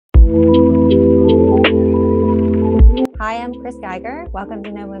Geiger. Welcome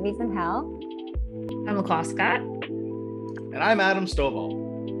to No Movies in Hell. I'm Lacroix Scott. And I'm Adam Stovall.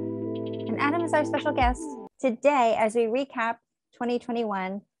 And Adam is our special guest today as we recap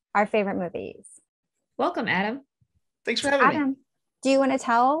 2021, our favorite movies. Welcome, Adam. Thanks for having me. Adam, do you want to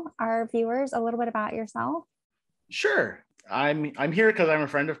tell our viewers a little bit about yourself? Sure. I'm here because I'm a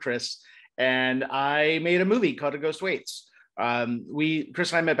friend of Kris, and I made a movie called A Ghost Waits.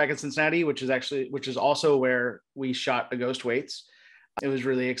 Kris and I met back in Cincinnati, which is also where we shot A Ghost Waits. It was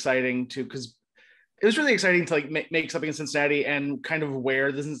really exciting because it was really exciting to like make something in Cincinnati and kind of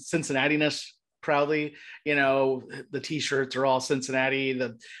wear the Cincinnati-ness proudly. You know, the t-shirts are all Cincinnati.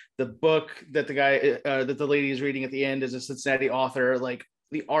 The book that the lady is reading at the end is a Cincinnati author. Like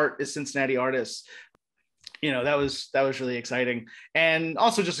the art is Cincinnati artists. You know, that was really exciting, and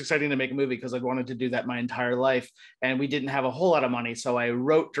also just exciting to make a movie because I'd wanted to do that my entire life, and we didn't have a whole lot of money. So I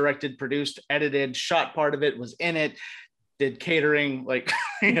wrote, directed, produced, edited, shot part of it, was in it, did catering, like,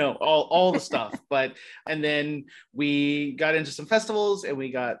 you know, all the stuff. And then we got into some festivals and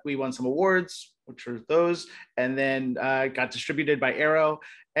we won some awards, which were those, and then got distributed by Arrow.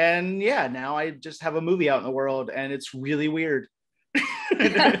 And yeah, now I just have a movie out in the world, and it's really weird.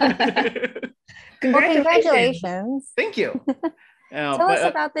 Congratulations. Thank you. Tell us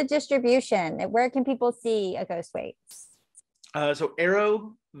about the distribution. Where can people see A Ghost Waits? So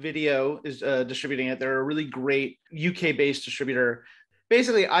Arrow Video is distributing it. They're a really great UK-based distributor.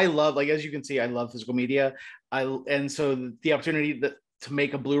 Basically, I love, like, as you can see, I love physical media. And so the opportunity to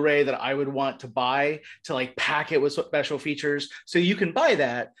make a Blu-ray that I would want to buy, to like pack it with special features. So you can buy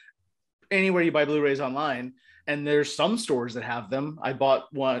that anywhere you buy Blu-rays online. And there's some stores that have them. I bought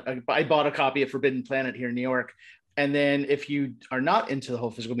a copy of Forbidden Planet here in New York. And then if you are not into the whole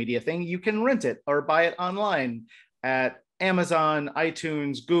physical media thing, you can rent it or buy it online at Amazon,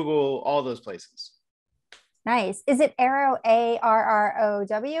 iTunes, Google, all those places. Nice. Is it Arrow, ARROW,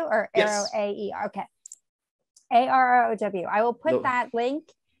 or Arrow, Yes. AER? Okay. ARROW. I will put that link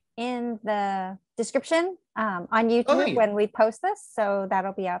in the description on YouTube when we post this. So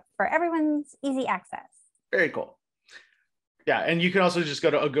that'll be up for everyone's easy access. Very cool. Yeah, and you can also just go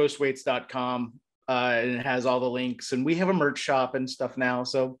to aghostwaits.com and it has all the links, and we have a merch shop and stuff now.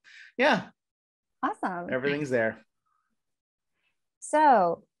 So yeah. Awesome. Everything's there.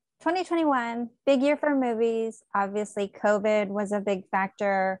 So 2021, big year for movies. Obviously, COVID was a big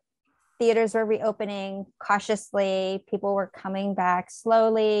factor. Theaters were reopening cautiously. People were coming back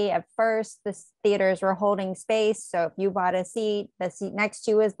slowly. At first, the theaters were holding space. So if you bought a seat, the seat next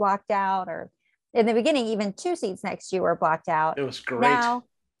to you is blocked out, or in the beginning, even two seats next to you were blocked out. It was great. Now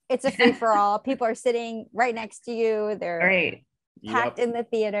it's a free for all. People are sitting right next to you. They're packed in the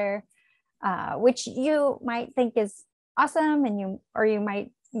theater, which you might think is awesome, and you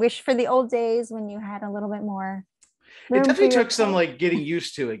might wish for the old days when you had a little bit more. It definitely took some like getting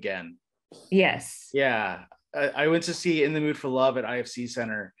used to again. Yes. Yeah, I went to see In the Mood for Love at IFC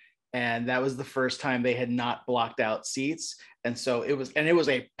Center, and that was the first time they had not blocked out seats. And so it was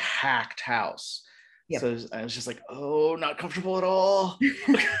a packed house. Yep. So I was just like, oh, not comfortable at all.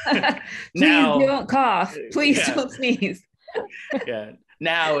 Now, please don't cough. Please don't sneeze. Yeah.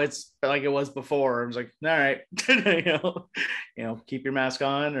 Now it's like it was before. I was like, all right, you know, keep your mask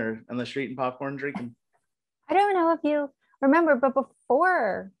on or on the street and popcorn drinking. I don't know if you remember, but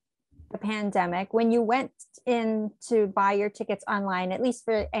before the pandemic, when you went in to buy your tickets online, at least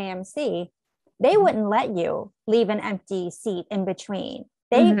for AMC, they wouldn't let you leave an empty seat in between.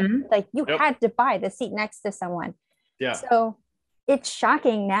 They you had to buy the seat next to someone. Yeah. So it's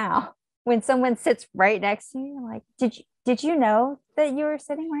shocking now when someone sits right next to you. Like, did you know that you were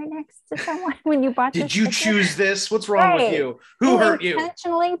sitting right next to someone when you bought? Did you choose this? What's wrong with you? Who hurt you?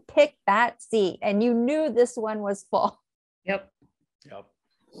 Intentionally picked that seat, and you knew this one was full. Yep.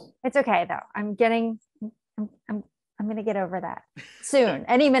 It's okay though. I'm going to get over that soon,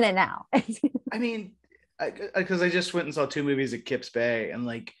 any minute now. I mean, because I just went and saw two movies at Kips Bay, and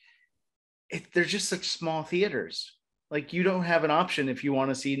like, they're just such small theaters. Like, you don't have an option if you want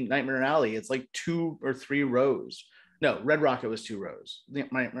to see Nightmare Alley. It's like 2 or 3 rows. No, Red Rocket was 2 rows.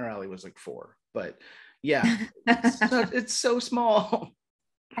 Nightmare Alley was like 4. But yeah, it's so small.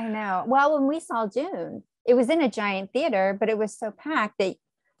 I know. Well, when we saw Dune, it was in a giant theater, but it was so packed that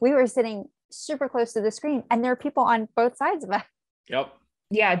we were sitting super close to the screen, and there are people on both sides of it. Yep.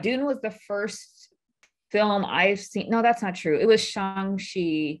 Yeah, Dune was the first film I've seen. No, that's not true. It was Shang-Chi.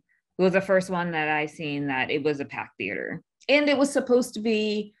 It was the first one that I seen that it was a packed theater. And it was supposed to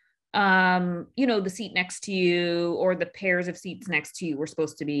be the seat next to you or the pairs of seats next to you were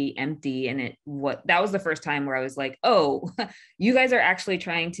supposed to be empty. And that was the first time where I was like, oh, you guys are actually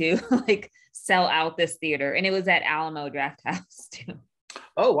trying to like sell out this theater. And it was at Alamo Draft House too.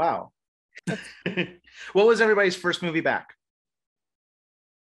 Oh, wow. What was everybody's first movie back?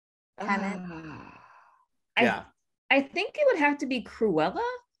 Tenet. I think it would have to be Cruella.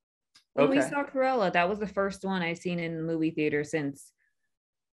 When we Okay. saw Cruella, that was the first one I've seen in the movie theater since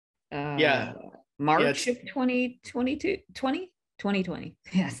March of 2022, 2020.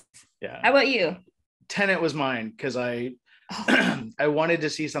 Yes. Yeah. How about you? Tenet was mine because I wanted to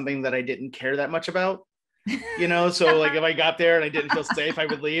see something that I didn't care that much about. So like if I got there and I didn't feel safe, I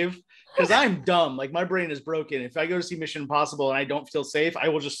would leave because I'm dumb. Like my brain is broken. If I go to see Mission Impossible and I don't feel safe, I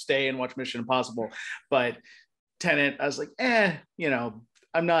will just stay and watch Mission Impossible. But Tenet, I was like, I'm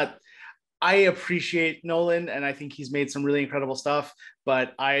not. I appreciate Nolan and I think he's made some really incredible stuff,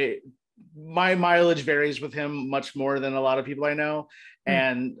 but my mileage varies with him much more than a lot of people I know.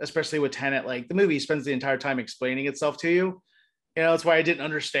 And especially with Tenet, like the movie spends the entire time explaining itself to you. That's why I didn't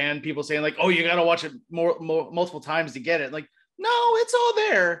understand people saying like, oh, you got to watch it more multiple times to get it. Like, no, it's all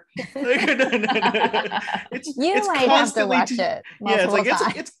there. It's might have to watch it. Yeah, it's like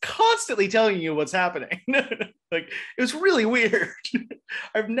it's constantly telling you what's happening. Like it was really weird.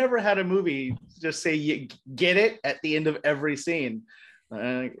 I've never had a movie just say you get it at the end of every scene.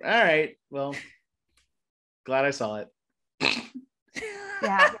 Like, all right, well, glad I saw it.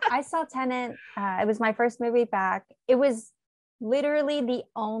 Yeah, I saw Tenet. It was my first movie back. It was literally the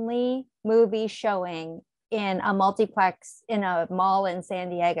only movie showing in a multiplex in a mall in San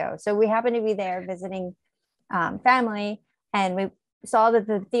Diego. So we happened to be there visiting family, and we saw that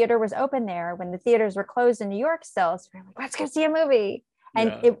the theater was open there when the theaters were closed in New York still. So we're like, let's go see a movie.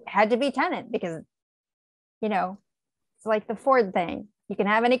 And it had to be Tenet because, it's like the Ford thing. You can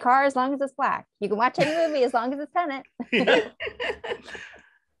have any car as long as it's black. You can watch any movie as long as it's Tenet.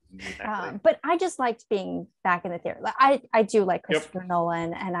 Exactly. But I just liked being back in the theater. I do like Christopher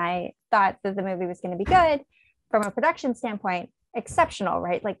Nolan, and I thought that the movie was going to be good from a production standpoint, exceptional,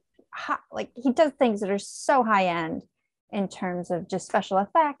 right? Like he does things that are so high end in terms of just special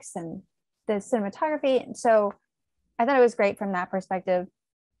effects and the cinematography. And so I thought it was great from that perspective.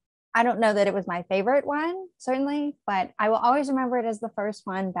 I don't know that it was my favorite one, certainly, but I will always remember it as the first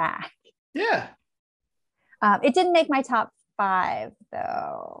one back. Yeah. It didn't make my top 5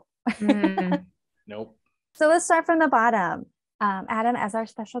 though. Nope. So let's start from the bottom. Adam, as our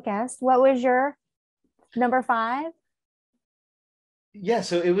special guest, what was your number 5? Yeah,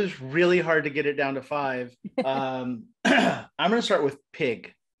 so it was really hard to get it down to 5. I'm going to start with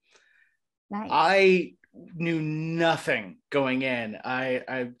Pig. Nice. I knew nothing going in.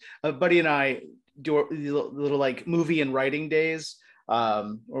 A buddy and I do a little like movie and writing days,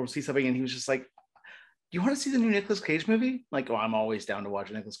 or we'll see something, and he was just like, "Do you want to see the new Nicolas Cage movie?" Like, oh, I'm always down to watch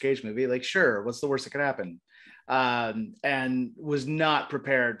a Nicolas Cage movie. Like, sure. What's the worst that could happen? And was not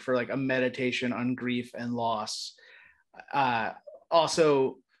prepared for like a meditation on grief and loss.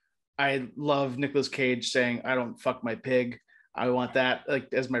 Also, I love Nicolas Cage saying, "I don't fuck my pig." I want that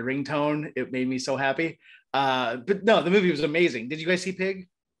like as my ringtone. It made me so happy. But no, the movie was amazing. Did you guys see Pig?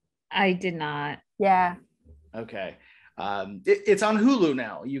 I did not. Yeah. Okay. It's on Hulu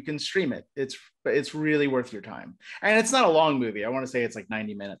now. You can stream it. It's really worth your time. And it's not a long movie. I want to say it's like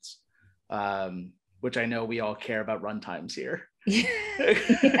 90 minutes, which I know we all care about run times here.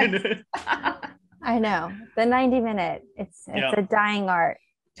 I know. The 90-minute. It's a dying art.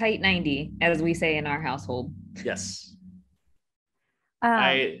 Tight 90, as we say in our household. Yes.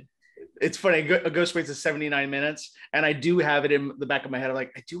 It's funny. Ghost Waits is 79 minutes, and I do have it in the back of my head. I'm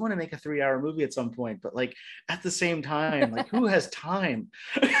like, I do want to make a 3-hour movie at some point, but like at the same time, like who has time?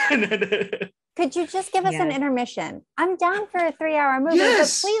 Could you just give us an intermission? I'm down for a 3-hour movie,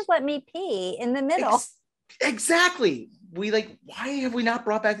 but please let me pee in the middle. Exactly. Why have we not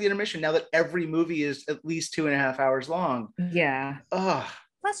brought back the intermission now that every movie is at least 2.5 hours long? Yeah. Ugh.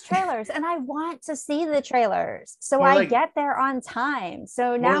 Plus trailers, and I want to see the trailers, so I get there on time.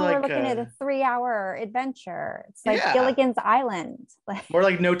 So now we're looking at a 3-hour adventure. It's like Gilligan's Island. More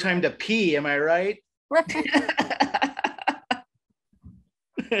like No Time to Pee, am I right?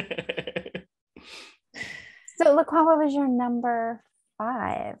 So Lacroix, what was your number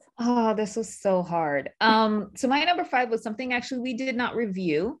 5? Oh, this was so hard. So my number 5 was something actually we did not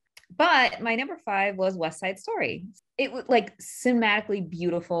review, but my number 5 was West Side Story. It was like cinematically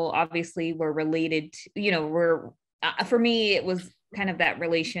beautiful. Obviously, we're related to, for me, it was kind of that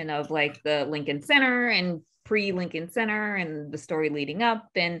relation of like the Lincoln Center and pre-Lincoln Center and the story leading up.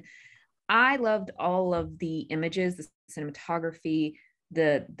 And I loved all of the images, the cinematography,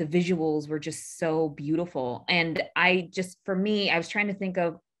 the visuals were just so beautiful. And for me, I was trying to think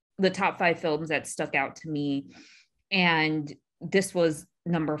of the top 5 films that stuck out to me, and this was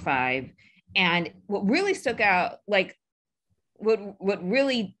number 5. And what really stuck out, like what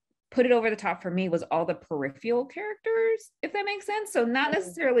really put it over the top for me, was all the peripheral characters, if that makes sense. So not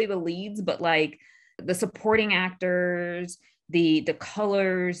necessarily the leads, but like the supporting actors, the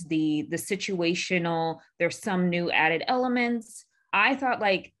colors, the situational, there's some new added elements. I thought,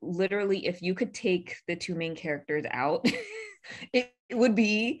 like, literally, if you could take the 2 main characters out, it would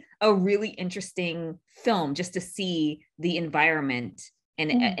be a really interesting film, just to see the environment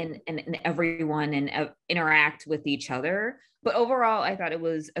and everyone and interact with each other. But overall, I thought it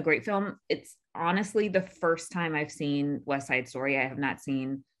was a great film. It's honestly the first time I've seen West Side Story. I have not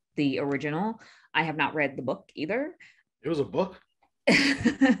seen the original. I have not read the book either. It was a book?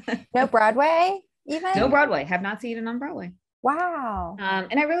 No Broadway even? No Broadway. Have not seen it on Broadway. Wow.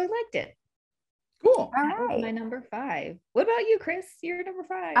 And I really liked it. Cool. All right. My number 5. What about you, Kris? You're number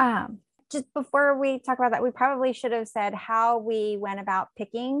 5. Just before we talk about that, we probably should have said how we went about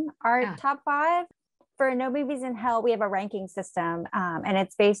picking our top 5. For No Movies in Hell, we have a ranking system, and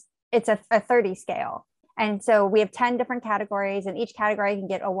it's a 30 scale. And so we have 10 different categories, and each category can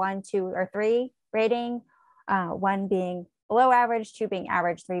get a 1, 2, or 3 rating, 1 being below average, 2 being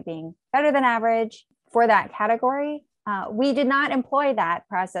average, 3 being better than average for that category. We did not employ that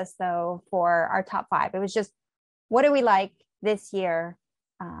process, though, for our top 5. It was just, what do we like this year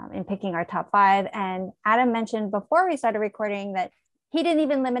in picking our top 5? And Adam mentioned before we started recording that he didn't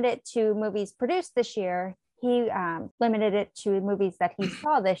even limit it to movies produced this year. He limited it to movies that he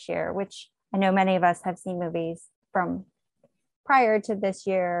saw this year, which I know many of us have seen movies from prior to this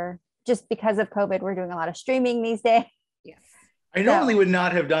year. Just because of COVID, we're doing a lot of streaming these days. Yes. I normally would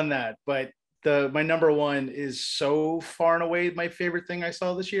not have done that, but my number 1 is so far and away my favorite thing I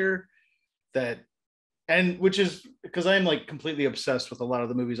saw this year, which is because I'm like completely obsessed with a lot of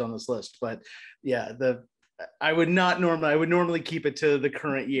the movies on this list. But yeah, I would normally keep it to the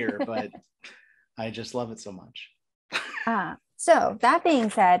current year, but I just love it so much. So that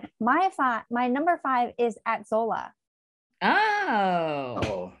being said, my number 5 is At Zola.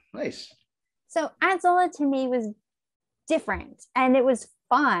 Oh, nice. So At Zola to me was different, and it was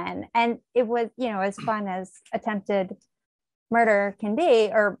fun, and it was, as fun as attempted murder can be.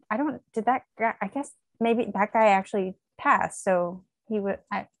 Or I guess maybe that guy actually passed, so he would.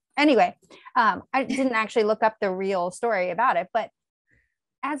 Anyway, I didn't actually look up the real story about it, but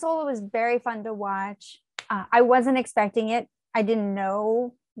At Zola was very fun to watch. I wasn't expecting it. I didn't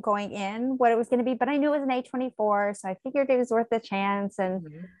know going in what it was going to be, but I knew it was an A24, so I figured it was worth a chance. And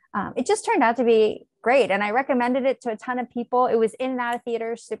it just turned out to be great. And I recommended it to a ton of people. It was in and out of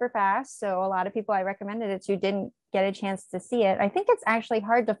theaters super fast, so a lot of people I recommended it to didn't get a chance to see it. I think it's actually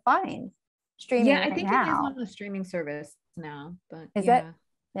hard to find streaming. Yeah, I think it is on the streaming service now. But is it?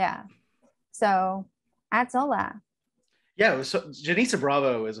 Yeah. So At Zola. Yeah, so Janissa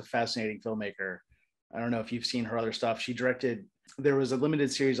Bravo is a fascinating filmmaker. I don't know if you've seen her other stuff. She directed, there was a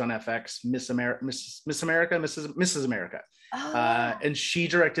limited series on FX, Mrs. America. Oh. And she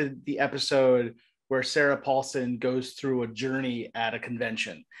directed the episode where Sarah Paulson goes through a journey at a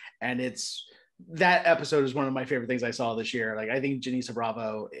convention. And that episode is one of my favorite things I saw this year. Like, I think Janissa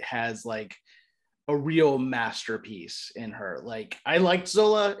Bravo has like a real masterpiece in her. Like, I liked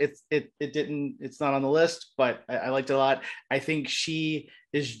Zola. It's not on the list, but I liked it a lot. I think she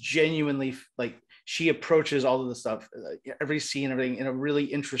is genuinely like, she approaches all of the stuff, every scene, everything in a really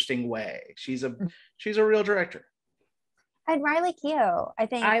interesting way. She's a real director. And Riley Keough, I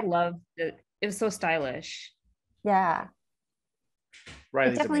think. I loved it. It was so stylish. Yeah.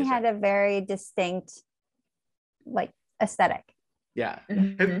 Riley's it definitely amazing. had a very distinct, like, aesthetic. Yeah.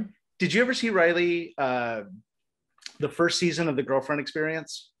 Mm-hmm. Did you ever see Riley, the first season of The Girlfriend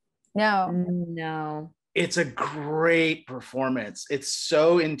Experience? No. It's a great performance. It's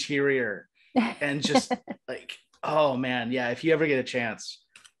so interior and just like, oh man, yeah. If you ever get a chance,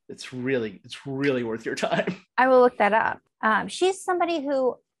 it's really worth your time. I will look that up. She's somebody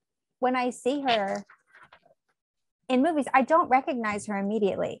who, when I see her in movies, I don't recognize her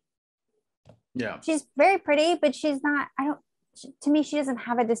immediately. Yeah. She's very pretty, but to me, she doesn't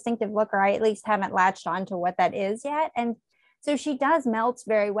have a distinctive look, or I at least haven't latched on to what that is yet. And so she does melt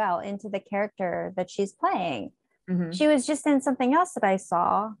very well into the character that she's playing. Mm-hmm. She was just in something else that I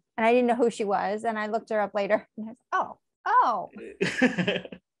saw, and I didn't know who she was. And I looked her up later, and I was, oh.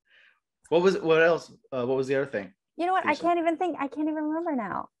 What else? What was the other thing? You know what? I can't even remember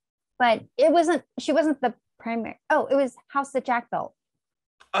now. But she wasn't the primary. Oh, it was House That Jack Built.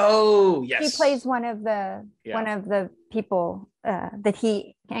 Oh, yes. He plays one of the people that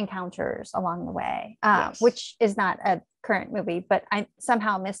he encounters along the way, Yes. which is not a current movie, but I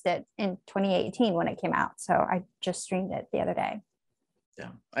somehow missed it in 2018 when it came out. So I just streamed it the other day. Yeah,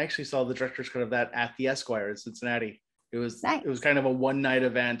 I actually saw the director's cut of that at the Esquire in Cincinnati. It was Nice. It was kind of a one night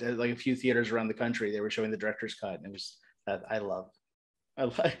event at like a few theaters around the country. They were showing the director's cut, and it was I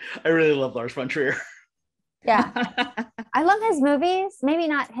really love Lars von Trier. Yeah, I love his movies. Maybe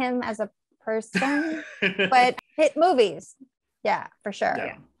not him as a person, but hit movies. Yeah, for sure.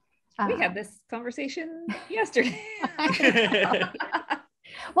 Yeah. We had this conversation yesterday.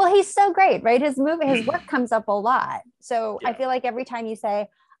 Well, he's so great, right? His work comes up a lot. So Yeah. I feel like every time you say,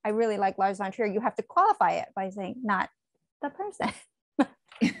 I really like Lars von Trier, you have to qualify it by saying not the person.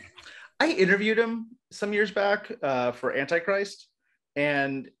 I interviewed him some years back for Antichrist,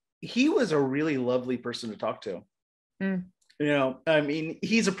 and he was a really lovely person to talk to. Mm. You know, I mean,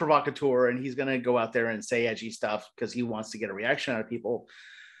 he's a provocateur, and he's going to go out there and say edgy stuff because he wants to get a reaction out of people.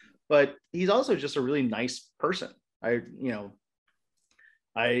 But he's also just a really nice person. I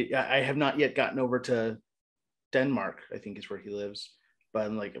have not yet gotten over to Denmark, I think is where he lives. But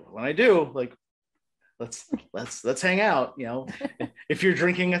I'm like, when I do, like, let's hang out. You know, if you're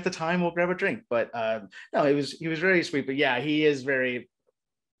drinking at the time, we'll grab a drink. But no, he was very sweet. But yeah, he is very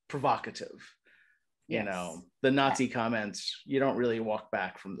provocative. Yes. You know, the Nazi comments, you don't really walk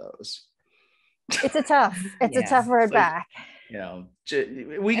back from those. It's a tough word back. You know,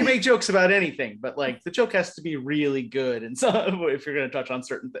 we can make jokes about anything, but like the joke has to be really good. And so if you're going to touch on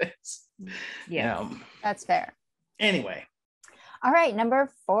certain things. Yeah, that's fair. Anyway. All right. Number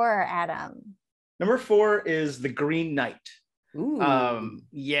 4, Adam. Number 4 is The Green Knight. Ooh.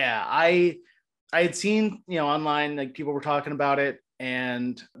 Yeah, I had seen, you know, online, like people were talking about it,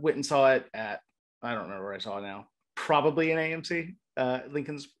 and went and saw it at, I don't know where I saw it now, probably in AMC,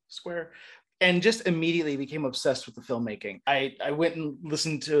 Lincoln Square, and just immediately became obsessed with the filmmaking. I went and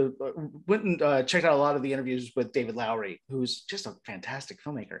checked out a lot of the interviews with David Lowery, who's just a fantastic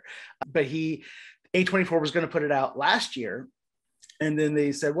filmmaker. But A24 was going to put it out last year. And then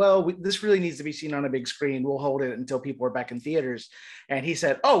they said, well, this really needs to be seen on a big screen. We'll hold it until people are back in theaters. And he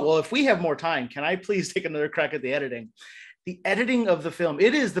said, oh, well, if we have more time, can I please take another crack at the editing? The editing of the film,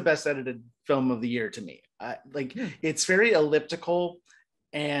 it is the best edited film of the year to me. It's very elliptical,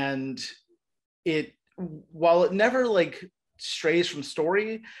 and while it never like strays from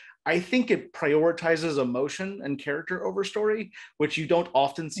story, I think it prioritizes emotion and character over story, which you don't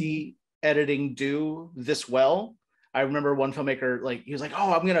often see editing do this well. I remember one filmmaker, like, he was like,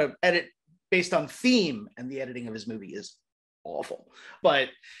 oh, I'm going to edit based on theme. And the editing of his movie is awful. But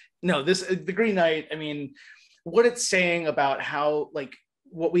no, The Green Knight, I mean, what it's saying about how, like,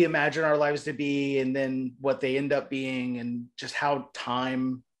 what we imagine our lives to be, and then what they end up being, and just how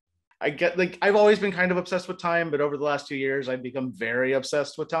time, I get, like, I've always been kind of obsessed with time, but over the last 2 years, I've become very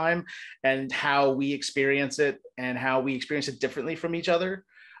obsessed with time and how we experience it and how we experience it differently from each other.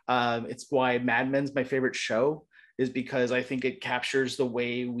 It's why Mad Men's my favorite show, is because I think it captures the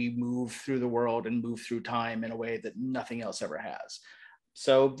way we move through the world and move through time in a way that nothing else ever has.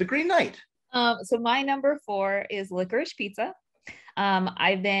 So The Green Knight. So my number 4 is Licorice Pizza.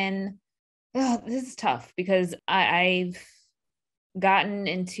 This is tough because I've gotten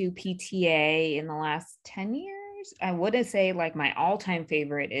into PTA in the last 10 years. I wouldn't say like my all-time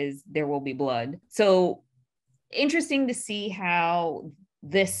favorite is There Will Be Blood. So interesting to see how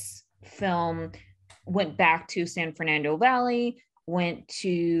this film went back to San Fernando Valley, went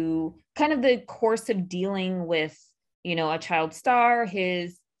to kind of the course of dealing with, you know, a child star,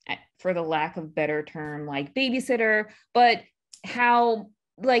 his, for the lack of better term, like babysitter, but how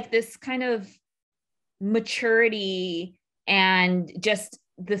like this kind of maturity and just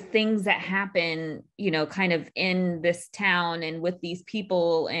the things that happen, you know, kind of in this town and with these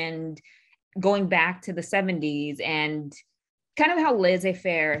people, and going back to the 70s and kind of how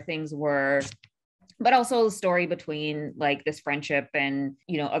laissez-faire things were, but also the story between like this friendship and,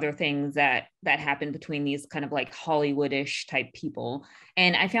 you know, other things that happened between these kind of like Hollywood-ish type people.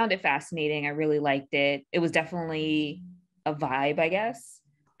 And I found it fascinating. I really liked it. It was definitely a vibe, I guess.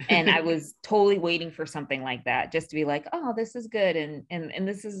 And I was totally waiting for something like that, just to be like, oh, this is good. And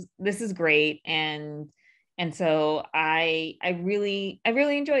this is great. And so I really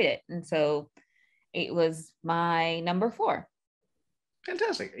enjoyed it. And so it was my number 4.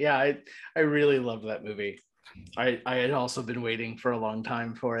 Fantastic. Yeah, I really loved that movie. I had also been waiting for a long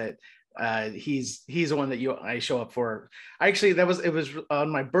time for it. He's the one that I show up for. Actually, it was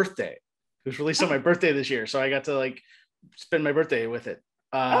on my birthday. It was released on my birthday this year, so I got to like spend my birthday with it,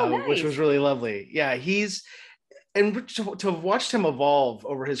 nice. which was really lovely. Yeah, and to have watched him evolve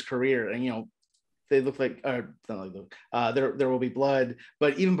over his career, and they look like there will be blood,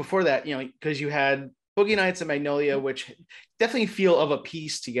 but even before that, because you had Boogie Nights and Magnolia, which definitely feel of a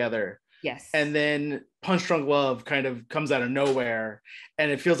piece together. Yes. And then Punch Drunk Love kind of comes out of nowhere, and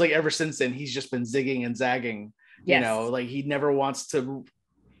it feels like ever since then he's just been zigging and zagging. Yes. Like he never wants to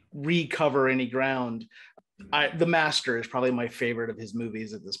recover any ground. The Master is probably my favorite of his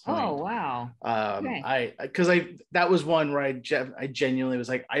movies at this point. Oh wow! Because that was one where I genuinely was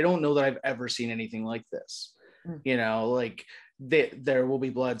like, I don't know that I've ever seen anything like this. Like There Will Be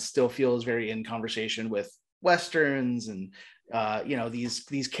Blood still feels very in conversation with Westerns and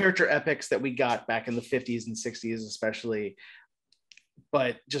these character epics that we got back in the 50s and 60s especially,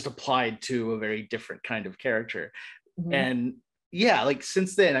 but just applied to a very different kind of character. And like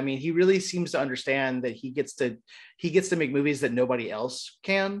since then, I mean, he really seems to understand that he gets to make movies that nobody else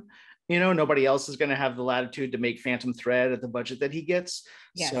can. Nobody else is going to have the latitude to make Phantom Thread at the budget that he gets.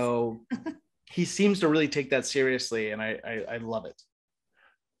 Yes. So he seems to really take that seriously, and I love it.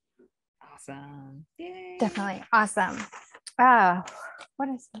 Awesome. Yay. Definitely awesome. What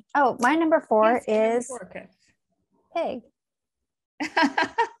is it? Oh, my number 4 is Pig.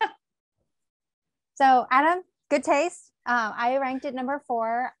 So Adam, good taste. I ranked it number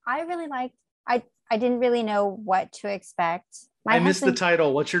 4. I really liked. I didn't really know what to expect. I missed the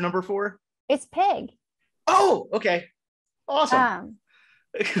title. What's your number 4? It's Pig. Oh, okay, awesome.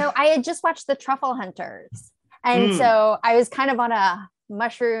 So I had just watched The Truffle Hunters, and so I was kind of on a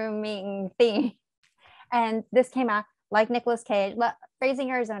mushrooming theme, and this came out. Like Nicolas Cage,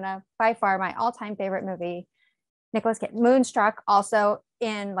 Raising Arizona, by far my all-time favorite movie. Nicolas Cage, Moonstruck, also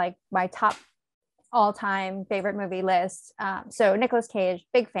in like my top all-time favorite movie list. So Nicolas Cage,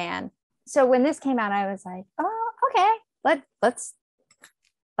 big fan. So when this came out, I was like, oh, okay, let's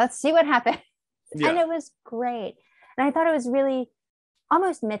see what happens. Yeah. And it was great. And I thought it was really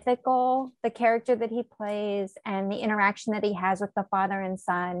almost mythical, the character that he plays and the interaction that he has with the father and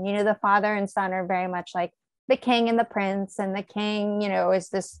son. The father and son are very much like the king and the prince, and the king, is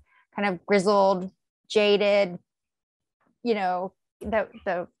this kind of grizzled, jaded,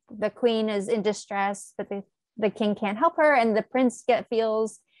 the queen is in distress, but the king can't help her, and the prince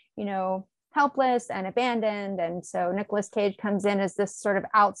feels, helpless and abandoned. And so Nicolas Cage comes in as this sort of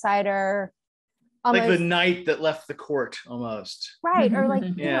outsider, almost, like the knight that left the court, almost. Right. Or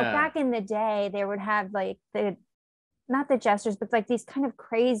like, back in the day, they would have like not the jesters, but like these kind of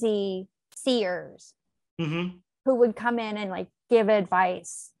crazy seers who would come in and like give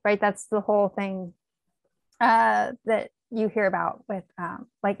advice, right? That's the whole thing that you hear about with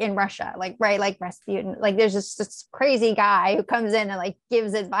like in Russia, like, right, like Rasputin, like there's just this crazy guy who comes in and like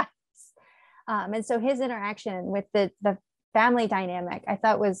gives advice. And so his interaction with the family dynamic I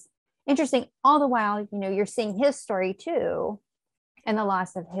thought was interesting, all the while, you're seeing his story too, and the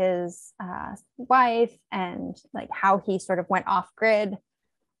loss of his wife, and like how he sort of went off grid.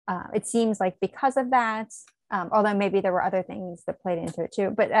 It seems like because of that, although maybe there were other things that played into it too.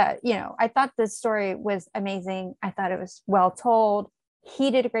 But, I thought the story was amazing. I thought it was well told.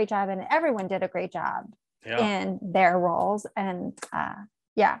 He did a great job, and everyone did a great job in their roles. And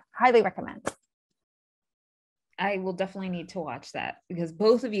highly recommend. I will definitely need to watch that, because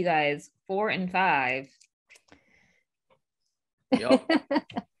both of you guys, 4 and 5. Yep.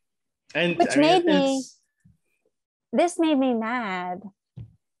 And which this made me mad.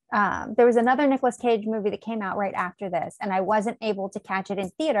 There was another Nicolas Cage movie that came out right after this, and I wasn't able to catch it in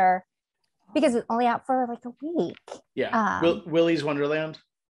theater because it was only out for like a week. Yeah. Willy's Wonderland.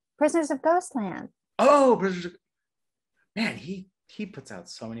 Prisoners of Ghostland. Oh, man, he puts out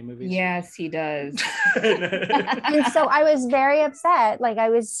so many movies. Yes, he does. And so I was very upset. Like, I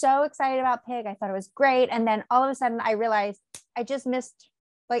was so excited about Pig. I thought it was great. And then all of a sudden I realized I just missed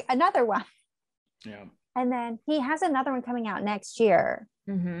like another one. Yeah. And then he has another one coming out next year.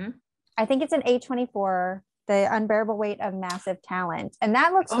 I think it's an A24, The Unbearable Weight of Massive Talent. And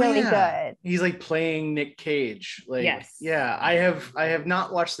that looks really good. He's like playing Nick Cage. Like, yes. Yeah. I have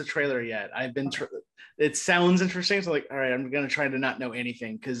not watched the trailer yet. I've been it sounds interesting. So like, all right, I'm going to try to not know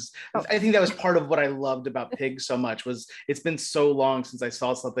anything, because I think that was part of what I loved about Pig so much, was it's been so long since I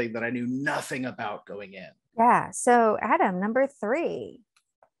saw something that I knew nothing about going in. Yeah. So Adam, number 3.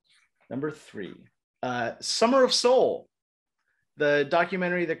 Summer of Soul, the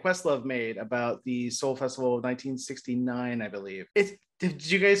documentary that Questlove made about the Soul Festival of 1969, I believe.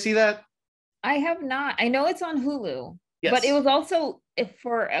 Did you guys see that? I have not. I know it's on Hulu. Yes. But it was also,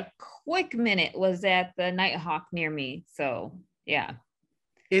 for a quick minute, was at the Nighthawk near me. So, yeah.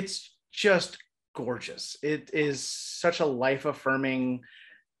 It's just gorgeous. It is such a life-affirming,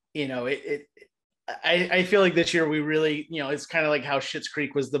 I feel like this year we really, it's kind of like how Schitt's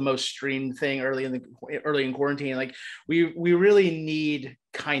Creek was the most streamed thing early in quarantine. Like we really need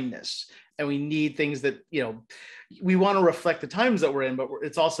kindness, and we need things that, we want to reflect the times that we're in, but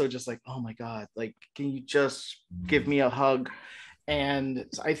it's also just like, oh my God, like, can you just give me a hug? And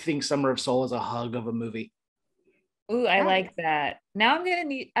I think Summer of Soul is a hug of a movie. Ooh, I like that. Now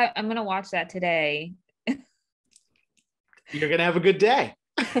I'm gonna watch that today. You're gonna have a good day.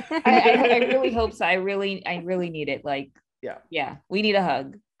 I really hope so. I really need it. Like, yeah, we need a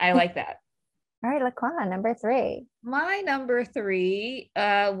hug. I like that. All right, Lacroix, number 3. My number 3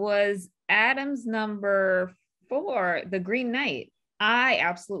 was Adam's number 4, The Green Knight. I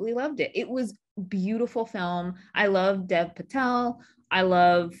absolutely loved it. It was a beautiful film. I love Dev Patel.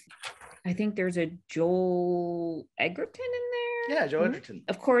 I think there's a Joel Edgerton in there. Yeah, Joel Edgerton.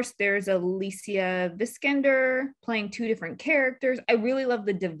 Of course, there's Alicia Vikander playing 2 different characters. I really love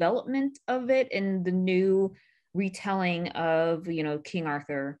the development of it and the new retelling of, King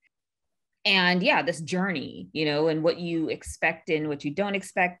Arthur. And yeah, this journey, and what you expect and what you don't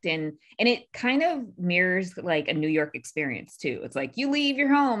expect. And it kind of mirrors like a New York experience too. It's like you leave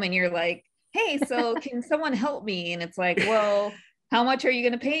your home and you're like, hey, so can someone help me? And it's like, well, how much are you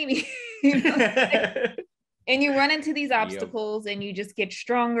going to pay me? And you run into these obstacles and you just get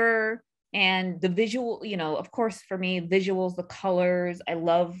stronger. And the visual, of course, for me, visuals, the colors, I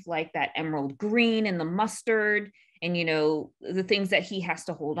love like that emerald green and the mustard and, the things that he has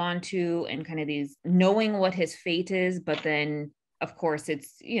to hold on to and kind of these knowing what his fate is. But then, of course,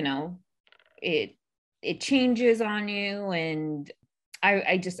 it's, it changes on you. And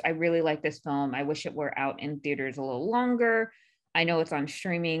I really like this film. I wish it were out in theaters a little longer. I know it's on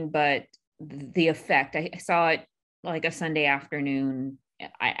streaming, but the effect, I saw it like a Sunday afternoon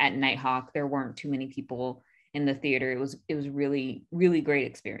at Nighthawk. There weren't too many people in the theater. It was really, really great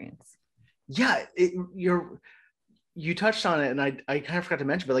experience. Yeah, you touched on it, and I kind of forgot to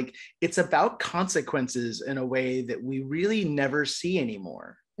mention, but like it's about consequences in a way that we really never see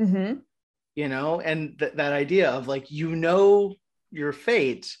anymore. Mm-hmm. And that idea of like, your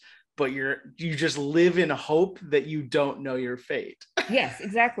fate, but you just live in hope that you don't know your fate. Yes,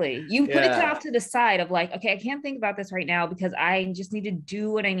 exactly. You put it off to the side of like, okay, I can't think about this right now because I just need to do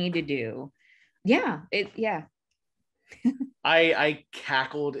what I need to do. Yeah. I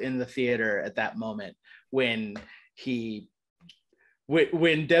cackled in the theater at that moment when Dev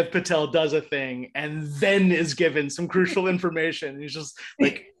Patel does a thing and then is given some crucial information. He's just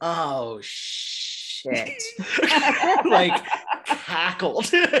like, oh shit. Like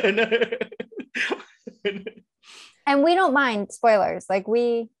cackled. And we don't mind spoilers. Like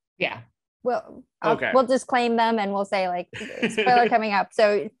we'll disclaim them and we'll say like spoiler coming up.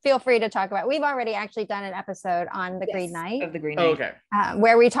 So feel free to talk about. We've already actually done an episode on the Green Knight. Of the Green Knight. Okay.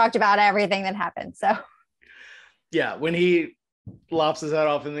 Where we talked about everything that happened. So yeah, when he lops his head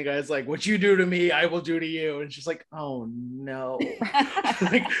off and the guy's like, what you do to me, I will do to you. And she's like, oh no.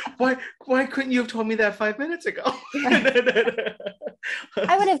 Like, why couldn't you have told me that 5 minutes ago? I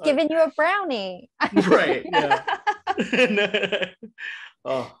would have given you a brownie. Right. Yeah.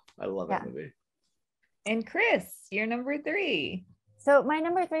 Oh, I love that movie. And Kris, your number 3. So my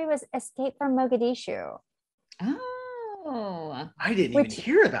number 3 was Escape from Mogadishu. Oh, I didn't even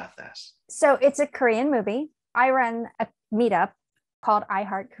hear about this. So it's a Korean movie. I run a meetup called I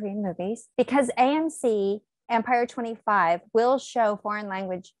Heart Korean Movies because AMC Empire 25 will show foreign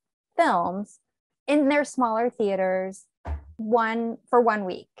language films in their smaller theaters for 1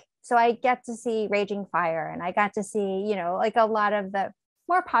 week. So I get to see Raging Fire and I got to see, like a lot of the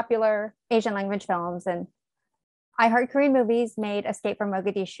more popular Asian language films. And I Heart Korean Movies made Escape from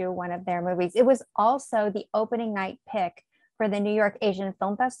Mogadishu one of their movies. It was also the opening night pick for the New York Asian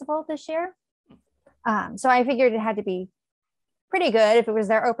Film Festival this year. So I figured it had to be pretty good if it was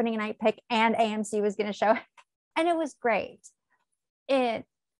their opening night pick and AMC was going to show it. And it was great. It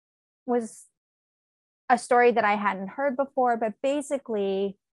was a story that I hadn't heard before, but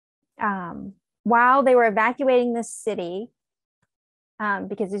basically, while they were evacuating the city,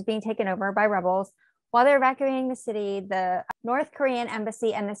 because it was being taken over by rebels, while they were evacuating the city, the North Korean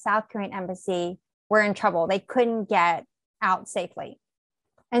embassy and the South Korean embassy were in trouble. They couldn't get out safely.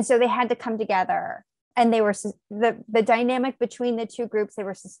 And so they had to come together. And they were the dynamic between the two groups. They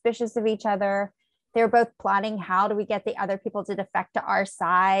were suspicious of each other. They were both plotting, how do we get the other people to defect to our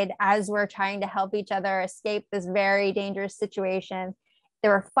side as we're trying to help each other escape this very dangerous situation.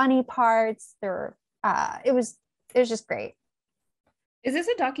 There were funny parts. It was just great. Is this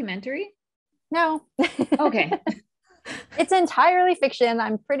a documentary? No. Okay. It's entirely fiction,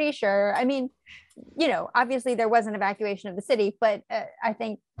 I'm pretty sure. I mean, obviously there was an evacuation of the city, but I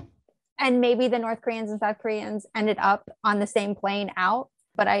think And maybe the North Koreans and South Koreans ended up on the same plane out,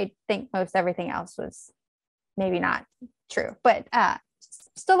 but I think most everything else was maybe not true. But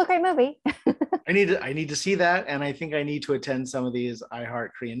still a great movie. I need to see that, and I think I need to attend some of these I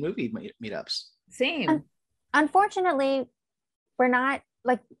Heart Korean movie meetups. Same. Unfortunately, we're not,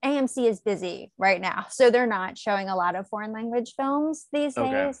 like, AMC is busy right now, so they're not showing a lot of foreign language films these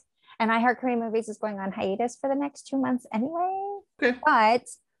days. And I Heart Korean Movies is going on hiatus for the next 2 months anyway. Okay. But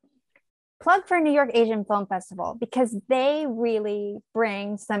plug for New York Asian Film Festival, because they really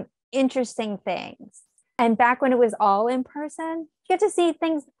bring some interesting things. And back when it was all in person, you get to see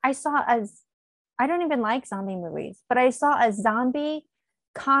things. I don't even like zombie movies, but I saw a zombie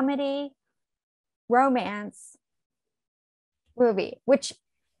comedy romance movie, which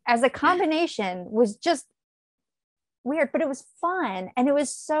as a combination was just weird, but it was fun and it was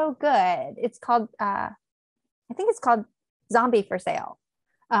so good. It's called I think it's called Zombie for Sale.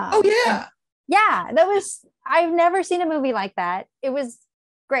 Oh yeah. I've never seen a movie like that. It was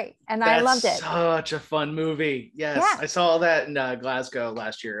great and I loved it. Such a fun movie. Yes. Yeah. I saw that in Glasgow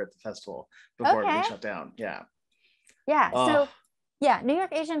last year at the festival before it shut down. Yeah. Oh. So yeah, New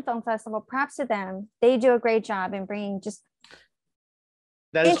York Asian Film Festival, props to them. They do a great job in bringing just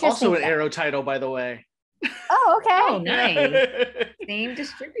that is also an Arrow title, by the way. Oh, okay. Oh, nice. Same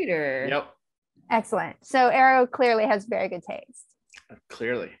distributor. Yep. Excellent. So Arrow clearly has very good taste.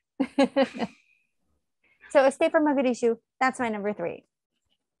 Clearly. So Escape from Mogadishu, that's my number 3.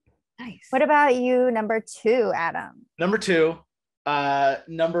 Nice. What about you, number 2, Adam? Number 2,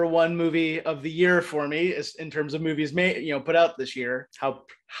 number 1 movie of the year for me is in terms of movies made, put out this year. How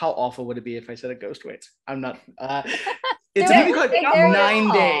awful would it be if I said a Ghost Waits? I'm not. It's a movie called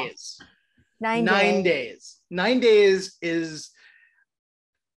 9 Days. 9 Days. 9 Days is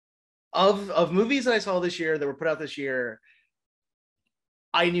of movies that I saw this year that were put out this year.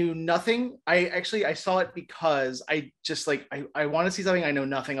 I knew nothing. I saw it because I just I want to see something I know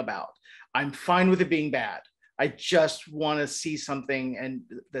nothing about. I'm fine with it being bad. I just want to see something and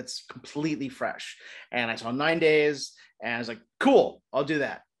that's completely fresh. And I saw 9 Days and I was like, cool, I'll do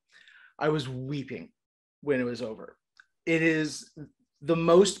that. I was weeping when it was over. It is the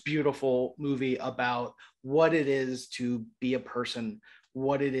most beautiful movie about what it is to be a person,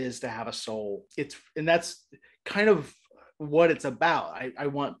 what it is to have a soul. And that's kind of what it's about. I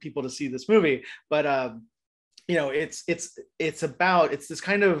want people to see this movie, but it's this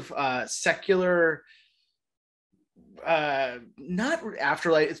kind of secular, not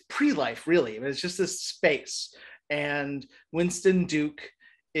afterlife, it's pre-life really, but it's just this space. And Winston Duke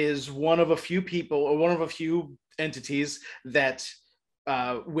is one of a few people, or one of a few entities that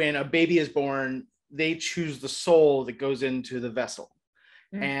when a baby is born, they choose the soul that goes into the vessel.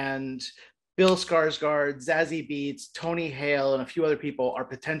 And Bill Skarsgård, Zazie Beetz, Tony Hale, and a few other people are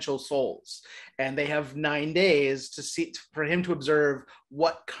potential souls. And they have 9 days for him to observe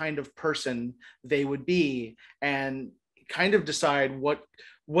what kind of person they would be and kind of decide what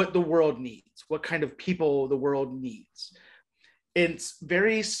the world needs, what kind of people the world needs. It's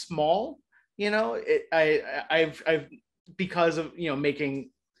very small, I've because of,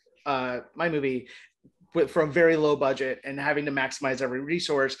 making my movie for a very low budget and having to maximize every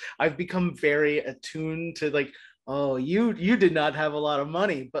resource, I've become very attuned to oh, you did not have a lot of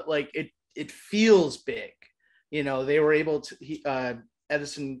money, but it feels big. They were able to,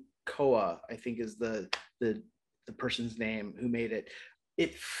 Edison Koa, I think is the person's name who made it.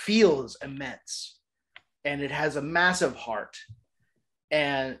 It feels immense and it has a massive heart.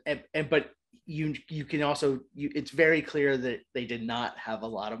 But you can also, it's very clear that they did not have a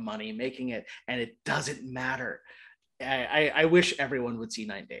lot of money making it, and it doesn't matter. I wish everyone would see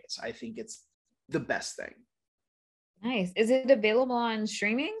 9 Days. I think it's the best thing. Nice. Is it available on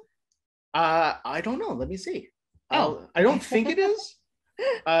streaming? I don't know. Let me see. I don't think it is.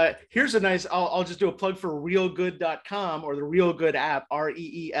 Here's a nice, I'll just do a plug for realgood.com or the Real Good app,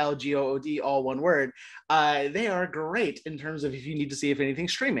 REELGOOD, all one word. They are great in terms of if you need to see if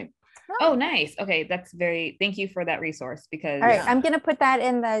anything's streaming. Oh, nice. Okay, thank you for that resource, because all right, I'm gonna put that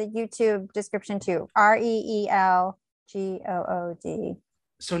in the YouTube description too. REELGOOD.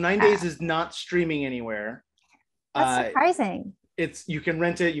 So 9 Days is not streaming anywhere. That's surprising. You can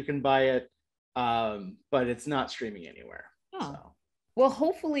rent it, you can buy it, but it's not streaming anywhere. Oh. So. Well,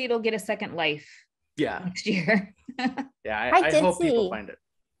 hopefully it'll get a second life. Next year. Yeah, I hope people find it.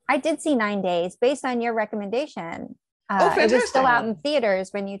 I did see 9 Days based on your recommendation. Fantastic. It was still out in theaters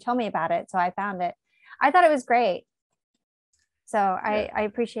when you told me about it, so I found it. I thought it was great. So I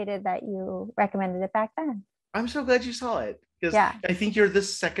appreciated that you recommended it back then. I'm so glad you saw it, because I think you're the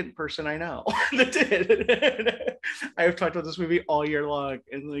second person I know that did. I have talked about this movie all year long,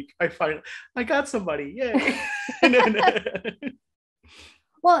 and like I got somebody, yay.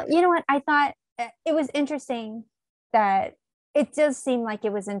 Well, you know what? I thought it was interesting that it does seem like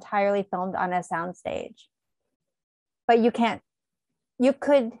it was entirely filmed on a soundstage, but you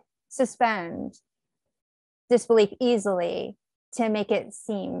could suspend disbelief easily to make it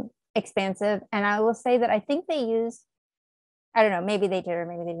seem expansive. And I will say that I think they used, I don't know, maybe they did or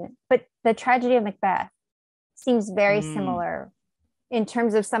maybe they didn't, but the tragedy of Macbeth seems very similar in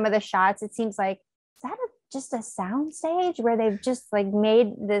terms of some of the shots. It seems like, is that just a sound stage where they've just like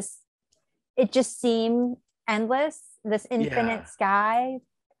made this, it just seemed endless, this infinite sky.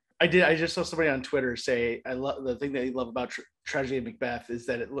 I just saw somebody on Twitter say, I love the thing they love about Tragedy of Macbeth is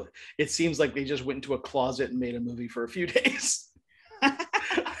that it seems like they just went into a closet and made a movie for a few days.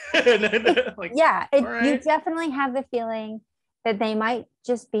 Like, yeah, right. You definitely have the feeling that they might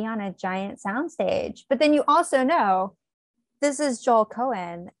just be on a giant soundstage. But then you also know this is Joel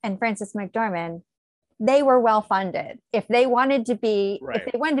Cohen and Frances McDormand. They were well funded. If they wanted to be,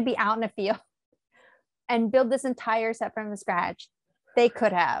 if they wanted to be out in a field and build this entire set from scratch, they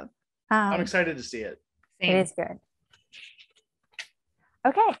could have. I'm excited to see it. It is good.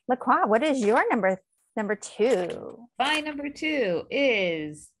 Okay, Lacroix, what is your number two? My number two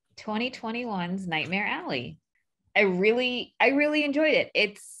is 2021's Nightmare Alley. I really enjoyed it.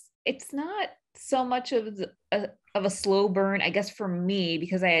 It's not so much of a slow burn, I guess, for me,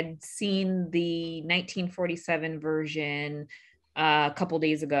 because I had seen the 1947 version a couple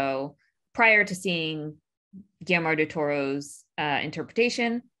days ago prior to seeing Guillermo del Toro's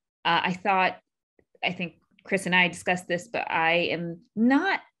interpretation. I think Kris and I discussed this, but I am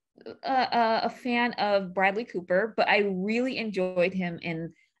not a fan of Bradley Cooper, but I really enjoyed him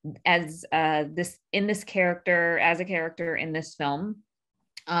as a character in this film.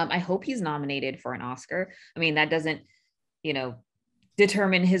 I hope he's nominated for an Oscar. I mean, that doesn't,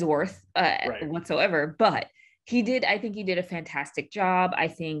 determine his worth whatsoever, but I think he did a fantastic job. I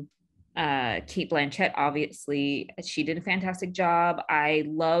think Cate Blanchett, obviously, she did a fantastic job. I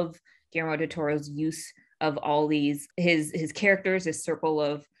love Guillermo del Toro's use of all these, his characters, his circle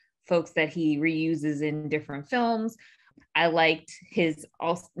of folks that he reuses in different films. I liked his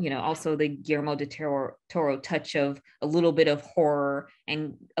also the Guillermo del Toro touch of a little bit of horror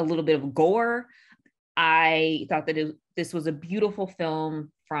and a little bit of gore. I thought that this was a beautiful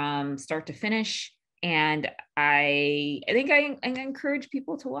film from start to finish. And I think I encourage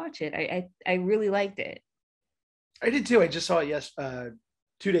people to watch it. I really liked it. I did too. I just saw it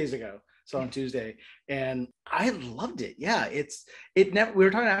 2 days ago. So on Tuesday, and I loved it. Yeah, we were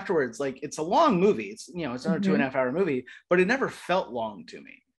talking afterwards, like it's a long movie. It's it's not a 2.5 hour movie, but it never felt long to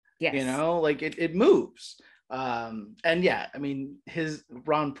me. Yes. Like it moves. And yeah, I mean his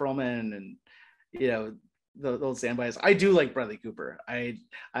Ron Perlman and the old standbys. I do like Bradley Cooper. I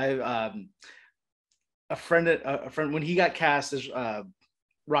a friend when he got cast as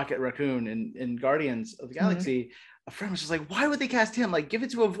Rocket Raccoon in Guardians of the Galaxy, a friend was just like, why would they cast him? Like, give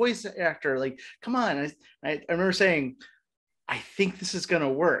it to a voice actor. Like, come on. And I remember saying, I think this is going to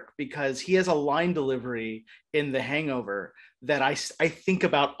work because he has a line delivery in The Hangover that I think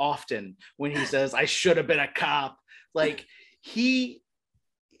about often when he says, I should have been a cop. Like he,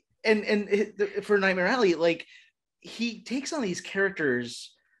 and for Nightmare Alley, like he takes on these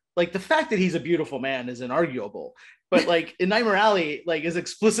characters. Like the fact that he's a beautiful man is inarguable, but like in Nightmare Alley, like is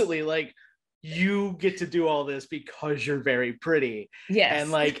explicitly like, you get to do all this because you're very pretty.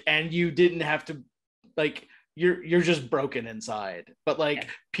 Yes. And you didn't have to, like, you're just broken inside, but like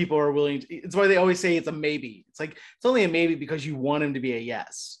people are willing to, it's why they always say it's a maybe. It's like, it's only a maybe because you want him to be a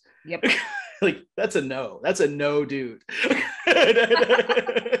yes. Yep. Like that's a no, dude.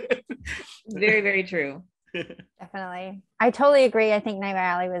 Very, very true. Definitely. I totally agree. I think Nightmare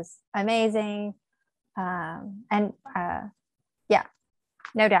Alley was amazing. No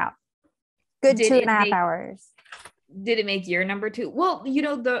doubt. Good 2.5 hours. Did it make your number two? Well,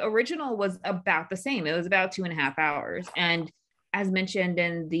 the original was about the same. It was about 2.5 hours. And as mentioned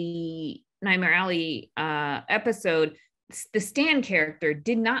in the Nightmare Alley episode, the Stan character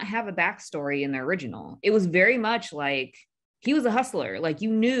did not have a backstory in the original. It was very much like he was a hustler. Like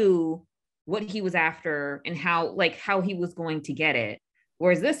you knew what he was after and how he was going to get it.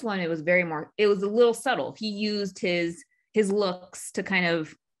 Whereas this one, it was a little subtle. He used his looks to kind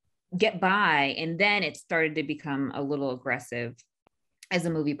of get by, and then it started to become a little aggressive as the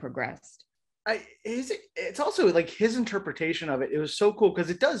movie progressed. It's also like his interpretation of it. It was so cool because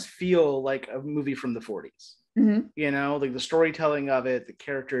it does feel like a movie from the 40s. Like the storytelling of it, the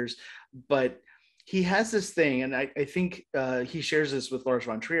characters, but he has this thing, and I think he shares this with Lars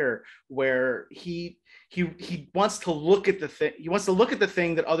von Trier, where he he wants to look at the thing. He wants to look at the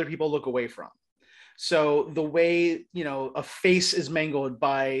thing that other people look away from. So the way, a face is mangled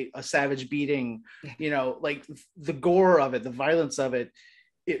by a savage beating, like the gore of it, the violence of it,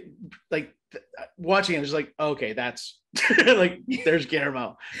 like watching it was like, okay, that's like, there's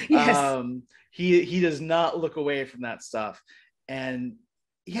Guillermo. Yes. He does not look away from that stuff. And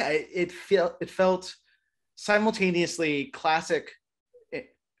yeah, it felt simultaneously classic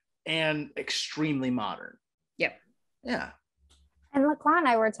and extremely modern. Yep. Yeah. And Lacroix and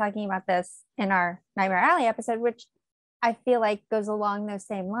I were talking about this in our Nightmare Alley episode, which I feel like goes along those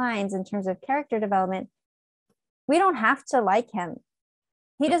same lines in terms of character development. We don't have to like him.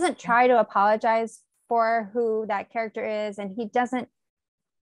 He doesn't try to apologize for who that character is, and he doesn't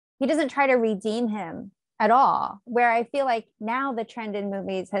try to redeem him at all. Where I feel like now the trend in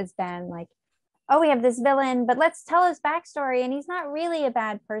movies has been like, oh, we have this villain, but let's tell his backstory. And he's not really a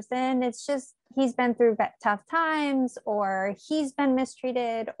bad person. It's just he's been through tough times, or he's been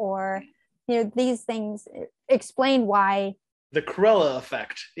mistreated, or, these things explain why. The Cruella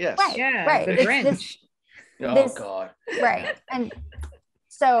effect. Yes. Right. Yeah. Right. The Grinch. God. Right. And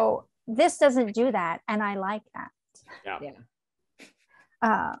so this doesn't do that. And I like that. Yeah.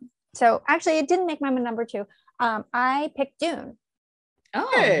 So actually, it didn't make my number 2. I picked Dune. Oh.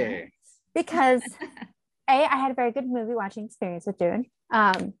 Hey. Because I had a very good movie watching experience with Dune.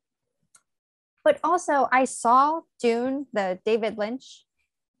 But also I saw Dune, the David Lynch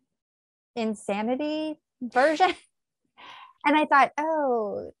insanity version. And I thought,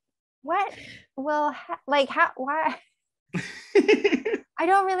 oh, what? Well, why? I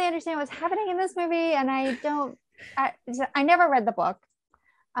don't really understand what's happening in this movie. And I never read the book.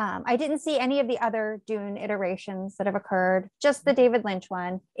 I didn't see any of the other Dune iterations that have occurred, just the David Lynch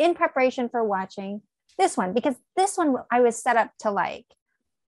one, in preparation for watching this one, because this one I was set up to like.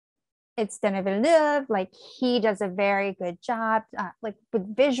 It's Denis Villeneuve, like he does a very good job, like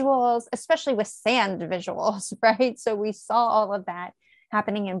with visuals, especially with sand visuals, right? So we saw all of that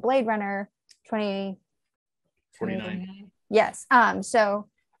happening in Blade Runner 2049. Yes. So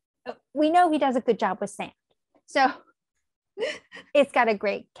we know he does a good job with sand. So it's got a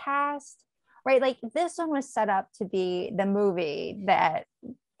great cast, right? Like this one was set up to be the movie that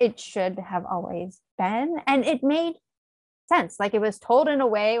it should have always been. And it made sense. Like it was told in a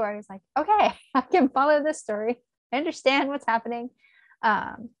way where I was like, okay, I can follow this story. I understand what's happening.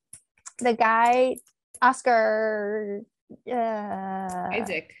 The guy, Oscar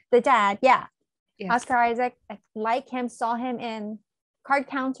Isaac. the dad, yeah. Yes. Oscar Isaac, I like him, saw him in Card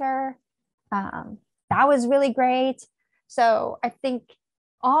Counter. That was really great. So I think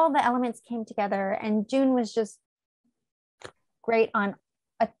all the elements came together, and Dune was just great on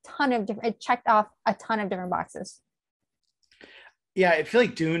a ton of different, it checked off a ton of different boxes. Yeah, I feel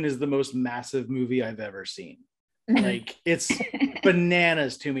like Dune is the most massive movie I've ever seen. Like it's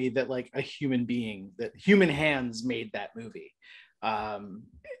bananas to me that like a human being, that human hands made that movie.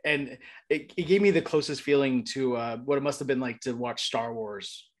 And it gave me the closest feeling to what it must have been like to watch Star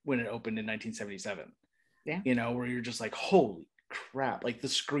Wars when it opened in 1977. Yeah. Where you're just like, holy crap, like the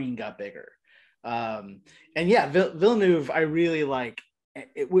screen got bigger. And yeah, Villeneuve, I really like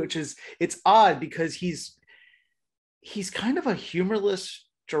it, it's odd because he's kind of a humorless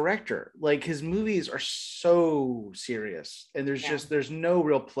director. Like his movies are so serious, and there's no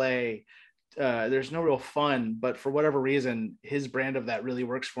real play, there's no real fun, but for whatever reason his brand of that really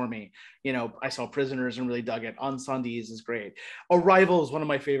works for me. I saw Prisoners and really dug it. Incendies is great. Arrival is one of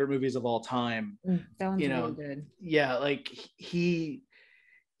my favorite movies of all time. That one's really good. Yeah, like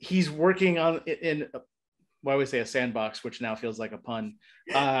he's working on in why would I say a sandbox, which now feels like a pun,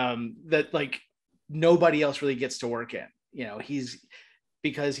 that like nobody else really gets to work in.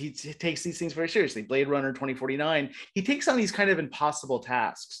 Because he takes these things very seriously. Blade Runner 2049, he takes on these kind of impossible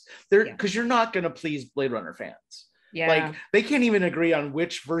tasks because you're not going to please Blade Runner fans. Yeah, like they can't even agree on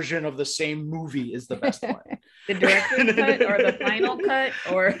which version of the same movie is the best one. The director's cut or the final cut,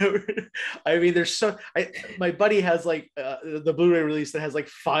 or I mean, my buddy has like the Blu-ray release that has like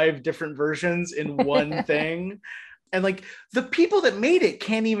 5 different versions in one thing. And like the people that made it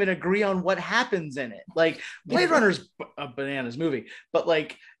can't even agree on what happens in it. Like Blade Runner's a bananas movie, but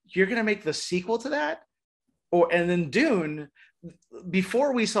like you're gonna make the sequel to that, and then Dune.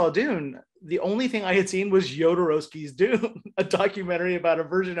 Before we saw Dune, the only thing I had seen was Jodorowsky's Dune, a documentary about a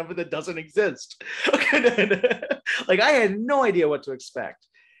version of it that doesn't exist. Like I had no idea what to expect,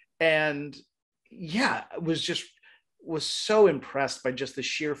 and yeah, was so impressed by just the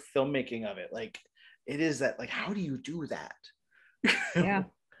sheer filmmaking of it. Like. It is that, like, how do you do that? Yeah.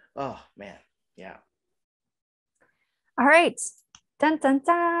 Oh man. Yeah. All right. Dun dun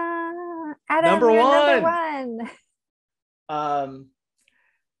dun. Adam, Number you're number one. one.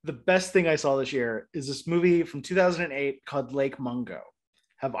 The best thing I saw this year is this movie from 2008 called Lake Mungo.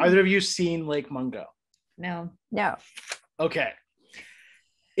 Have either of you seen Lake Mungo? No. Okay.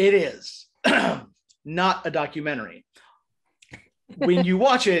 It is not a documentary. When you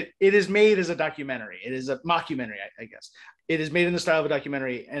watch it, it is made as a documentary. It is a mockumentary, I guess. It is made in the style of a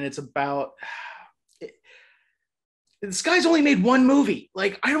documentary, and it's about... This guy's only made one movie.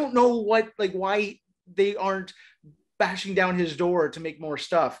 Like, I don't know why they aren't bashing down his door to make more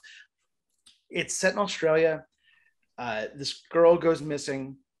stuff. It's set in Australia. This girl goes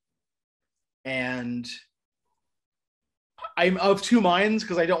missing, and I'm of two minds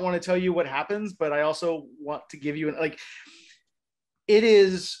because I don't want to tell you what happens, but I also want to give you it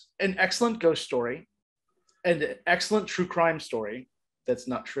is an excellent ghost story and an excellent true crime story that's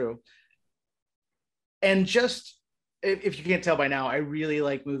not true. And just, if you can't tell by now, I really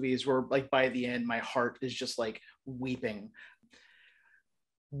like movies where, like, by the end, my heart is just like weeping.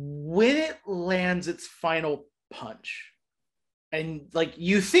 When it lands its final punch, and like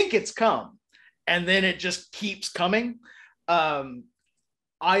you think it's come, and then it just keeps coming,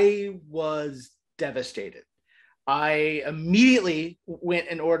 I was devastated. I immediately went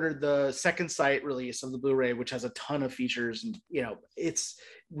and ordered the second sight release of the Blu-ray, which has a ton of features, and it's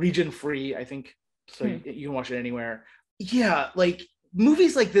region free, I think, so you can watch it anywhere. Yeah, like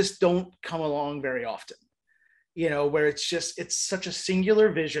movies like this don't come along very often, where it's such a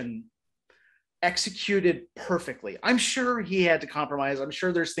singular vision executed perfectly. I'm sure he had to compromise. I'm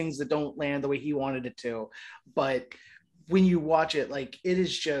sure there's things that don't land the way he wanted it to, but when you watch it, like, it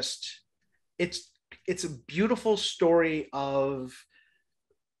is just, it's a beautiful story of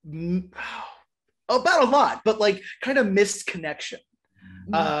about a lot, but like kind of missed connection.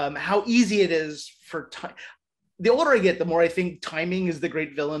 How easy it is for time. The older I get, the more I think timing is the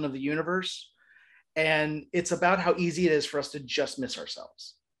great villain of the universe. And it's about how easy it is for us to just miss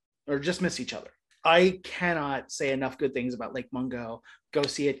ourselves or just miss each other. I cannot say enough good things about Lake Mungo. Go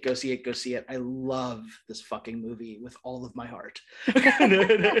see it, go see it, go see it. I love this fucking movie with all of my heart.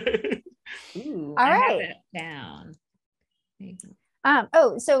 Ooh, all I right. have it down.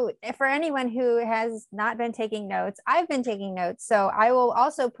 So for anyone who has not been taking notes, I've been taking notes. So I will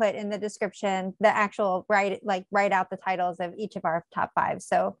also put in the description the actual write out the titles of each of our top five.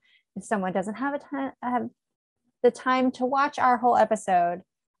 So if someone doesn't have the time to watch our whole episode,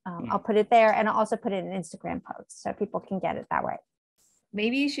 I'll put it there, and I'll also put it in an Instagram post so people can get it that way.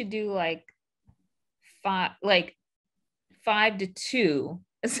 Maybe you should do like 5-2.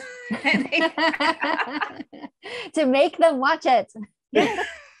 To make them watch it. Yes.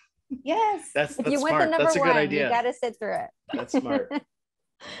 Yes. That's if you smart. want the number That's a good one, idea. you got to sit through it. That's smart.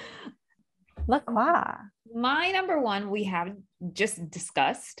 Lacroix. My number one, we have just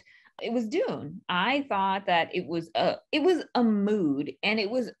discussed. It was Dune. I thought that it was a mood, and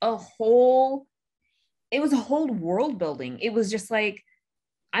it was a whole world building. It was just like,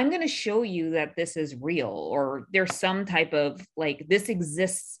 I'm going to show you that this is real, or there's some type of like, this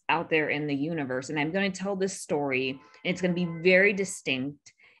exists out there in the universe, and I'm going to tell this story, and it's going to be very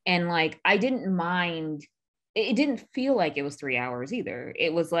distinct. And like, I didn't mind. It didn't feel like it was 3 hours either.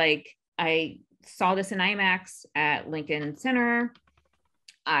 It was like, I saw this in IMAX at Lincoln Center.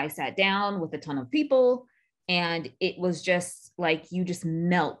 I sat down with a ton of people, and it was just like, you just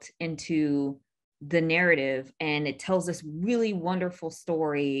melt into the narrative, and it tells this really wonderful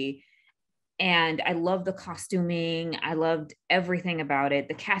story. And I love the costuming. I loved everything about it.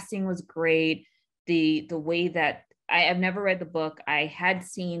 The casting was great. The way that I've never read the book. I had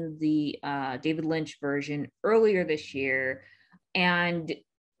seen the David Lynch version earlier this year, and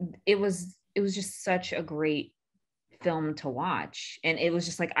it was just such a great film to watch. And it was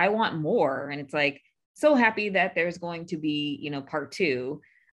just like, I want more. And it's like, so happy that there's going to be, part 2.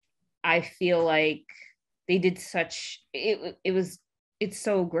 I feel like they did it's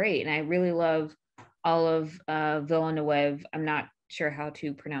so great. And I really love all of Villeneuve. I'm not sure how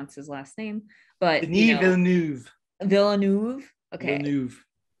to pronounce his last name, but Villeneuve. Okay.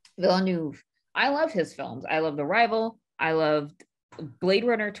 Villeneuve. I love his films. I love The Rival. I loved Blade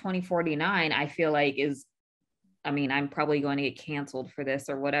Runner 2049. I feel like I'm probably going to get canceled for this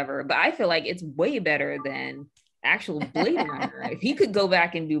or whatever, but I feel like it's way better than actual Blade Runner. If he could go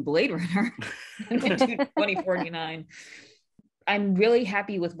back and do Blade Runner and do 2049. I'm really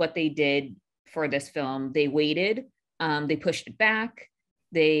happy with what they did for this film. They waited, they pushed it back,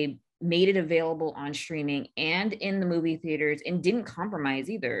 they made it available on streaming and in the movie theaters, and didn't compromise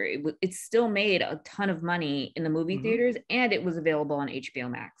either. It still made a ton of money in the movie theaters, and it was available on HBO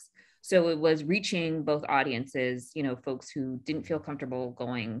Max. So it was reaching both audiences, you know, folks who didn't feel comfortable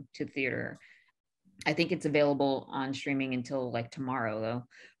going to theater. I think it's available on streaming until like tomorrow though,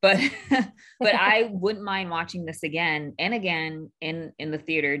 but but I wouldn't mind watching this again and again in the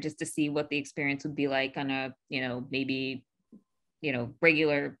theater, just to see what the experience would be like on a, you know, maybe, you know,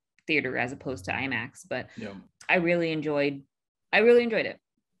 regular theater as opposed to IMAX. But Yeah. I really enjoyed it.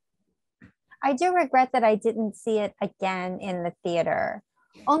 I do regret that I didn't see it again in the theater,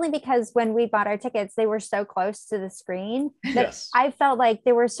 only because when we bought our tickets, they were so close to the screen that Yes. I felt like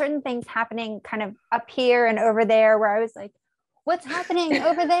there were certain things happening kind of up here and over there where I was like, what's happening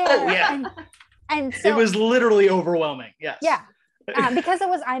over there? Oh, yeah. And so it was literally overwhelming. Yes. Yeah. Because it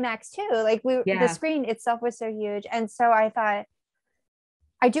was IMAX too. Like the screen itself was so huge. And so I thought,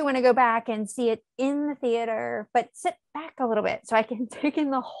 I do want to go back and see it in the theater, but sit back a little bit so I can take in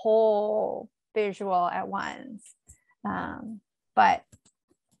the whole visual at once. But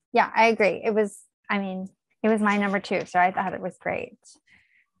yeah, I agree. It was my number 2. So I thought it was great.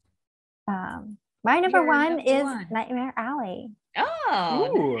 My number one is Nightmare Alley.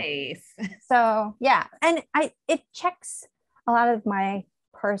 Oh, Ooh. nice. So yeah, and it checks a lot of my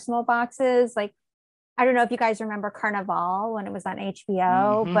personal boxes. Like, I don't know if you guys remember Carnival when it was on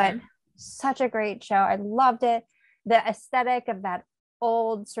HBO, but such a great show. I loved it. The aesthetic of that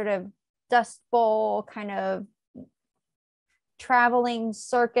old sort of Dust Bowl kind of traveling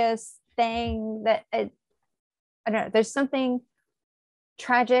circus thing that I don't know, there's something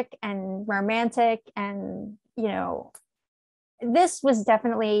tragic and romantic, and you know, this was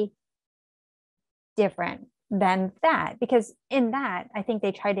definitely different than that, because in that I think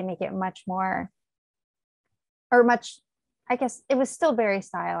they tried to make it much more, or much, I guess it was still very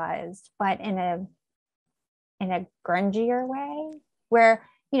stylized, but in a grungier way, where,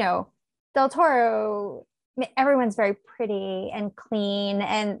 you know, Del Toro, everyone's very pretty and clean,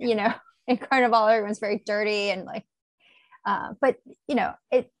 and you know, in Carnival everyone's very dirty and like but you know,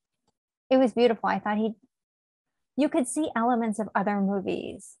 it was beautiful. I thought you could see elements of other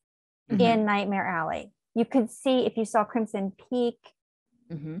movies in Nightmare Alley. You could see, if you saw Crimson Peak,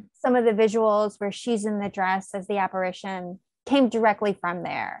 some of the visuals where she's in the dress as the apparition came directly from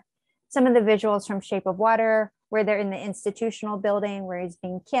there. Some of the visuals from Shape of Water, where they're in the institutional building where he's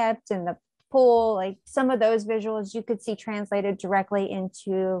being kept in the pool, like some of those visuals you could see translated directly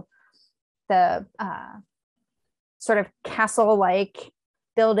into the sort of castle-like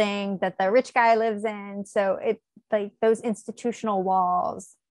building that the rich guy lives in. So it, like, those institutional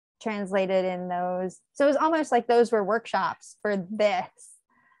walls translated in those. So it was almost like those were workshops for this.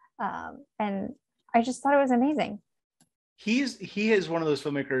 And I just thought it was amazing. He is one of those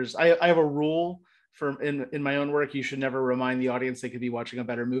filmmakers. I have a rule for in my own work: you should never remind the audience they could be watching a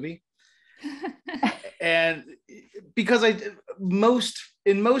better movie. And because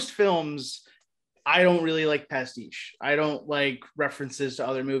in most films, I don't really like pastiche. I don't like references to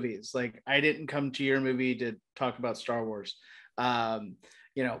other movies. Like, I didn't come to your movie to talk about Star Wars,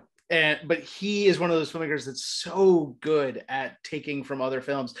 you know. But he is one of those filmmakers that's so good at taking from other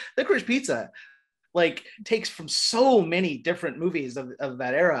films. Licorice Pizza, like, takes from so many different movies of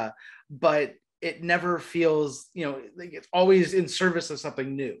that era, but it never feels, you know, like it's always in service of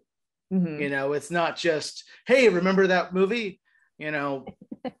something new. You know, it's not just, hey, remember that movie, you know.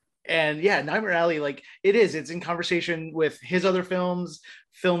 And yeah, Nightmare Alley, like, it's in conversation with his other films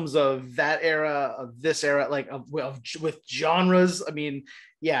of that era, of this era, like with genres. I mean,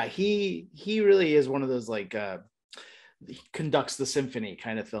 yeah, he really is one of those, like, he conducts the symphony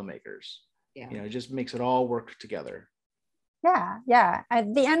kind of filmmakers. Yeah, you know, just makes it all work together. Yeah.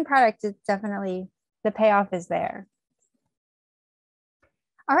 The end product is definitely, the payoff is there.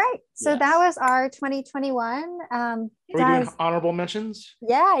 All right, so that was our 2021. Are we doing honorable mentions?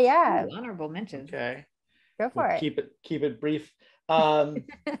 Yeah. Ooh, honorable mentions. Okay, go for it. Keep it brief.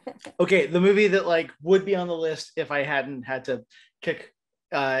 Okay, the movie that, like, would be on the list if I hadn't had to kick,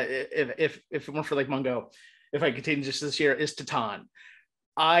 if it weren't for, like, Mungo, if I continued just this year, is Titan.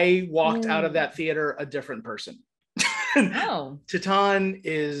 I walked out of that theater a different person. Oh. Titan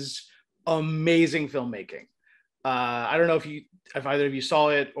is amazing filmmaking. I don't know if either of you saw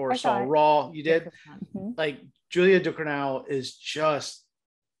it or saw Raw. You did. Like, Julia Ducournau is just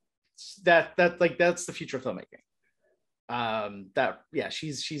that's the future of filmmaking.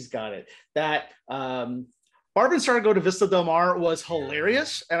 She's got it. That Barbara Sargo to Vista Del Mar was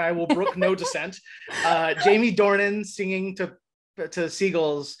hilarious, and I will brook no dissent. Jamie Dornan singing to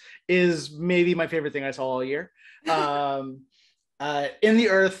Seagulls is maybe my favorite thing I saw all year. In the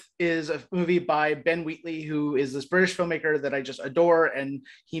Earth is a movie by Ben Wheatley, who is this British filmmaker that I just adore, and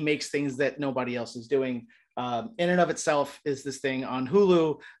he makes things that nobody else is doing. in and of itself is this thing on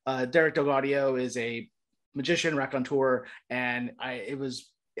Hulu. Derek Delgadio is a magician, raconteur, and I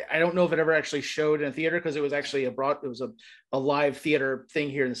don't know if it ever actually showed in a theater because it was actually a live theater thing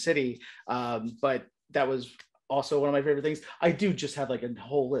here in the city. But that was also one of my favorite things. I do just have like a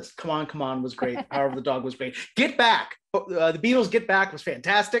whole list. Come On was great. Power of the Dog was great. Get Back. The Beatles' Get Back was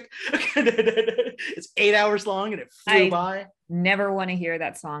fantastic. It's 8 hours long and it flew by. Never want to hear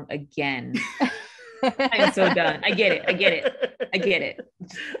that song again. I am so done. I get it.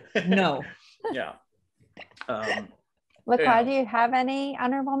 No. Yeah. Lacroix, do you have any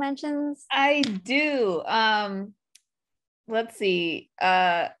honorable mentions? I do. Let's see.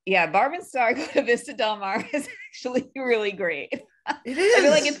 Barb and Star Go to Vista Del Mar is actually really great. It is. I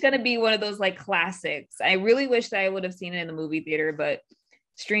feel like it's going to be one of those like classics. I really wish that I would have seen it in the movie theater, but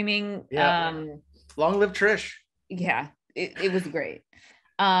streaming. Long live Trish. Yeah, it was great.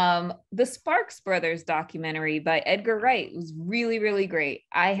 The Sparks Brothers documentary by Edgar Wright was really, really great.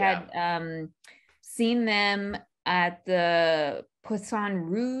 I had seen them at the Poisson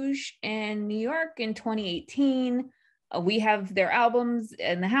Rouge in New York in 2018. We have their albums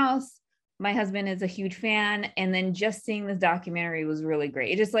in the house. My husband is a huge fan. And then just seeing this documentary was really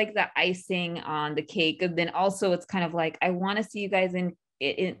great. It just like the icing on the cake. And then also it's kind of like, I want to see you guys in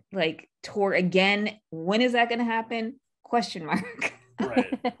like tour again. When is that going to happen? Question mark.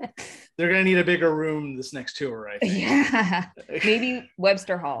 Right. They're going to need a bigger room this next tour, I think. Yeah. Maybe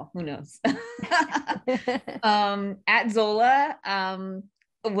Webster Hall. Who knows? At Zola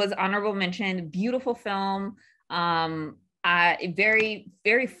was honorable mention. Beautiful film. Very,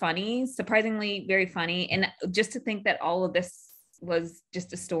 very funny, surprisingly very funny. And just to think that all of this was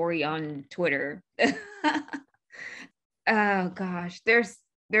just a story on Twitter. Oh gosh, there's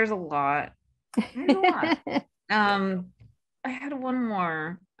a lot. I had one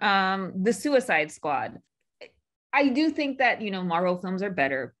more. The Suicide Squad. I do think that, Marvel films are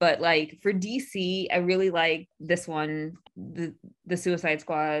better, but like for DC, I really like this one, the Suicide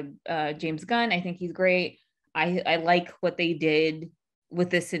Squad, James Gunn. I think he's great. I like what they did with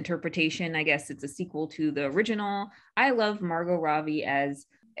this interpretation. I guess it's a sequel to the original. I love Margot Robbie as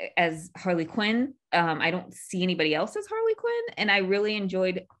Harley Quinn. I don't see anybody else as Harley Quinn, and I really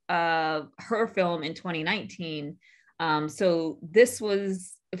enjoyed her film in 2019. So this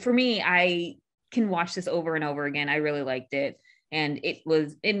was, for me, I can watch this over and over again. I really liked it. And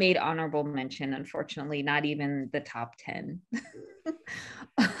it made honorable mention, unfortunately, not even the top 10.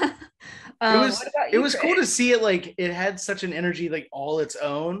 It was cool to see it. Like it had such an energy, like all its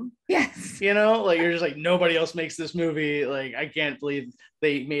own. Yes. Like you're just like, nobody else makes this movie. Like, I can't believe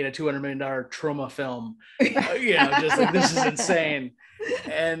they made a $200 million trauma film. Just like, this is insane.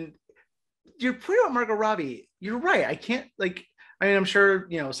 And you're point about Margot Robbie. You're right. I can't I'm sure,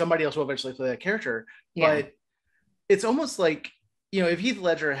 somebody else will eventually play that character, but it's almost like, if Heath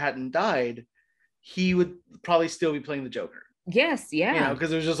Ledger hadn't died, he would probably still be playing the Joker. Yes. Yeah.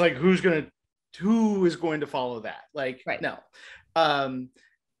 Because it was just like, who is going to follow that? Like, right. No. And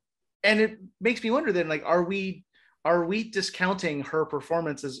it makes me wonder then, like, are we discounting her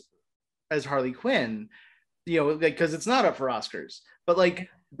performance as Harley Quinn? Because it's not up for Oscars, but like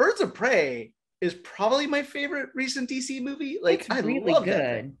Birds of Prey is probably my favorite recent DC movie. Like, it's really love good.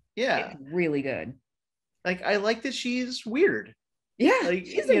 That. Yeah. It's really good. Like, I like that she's weird. Yeah. Like,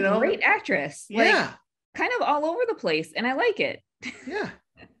 she's a great actress. Yeah. Kind of all over the place. And I like it. Yeah.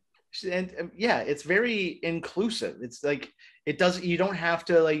 And it's very inclusive. It's like, you don't have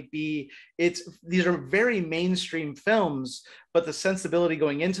to like these are very mainstream films, but the sensibility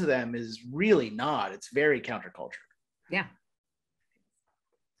going into them is really not. It's very counterculture. Yeah.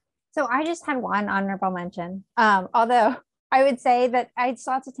 So I just had one honorable mention. Although I would say that I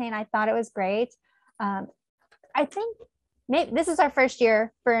saw Titane, I thought it was great. I think maybe this is our first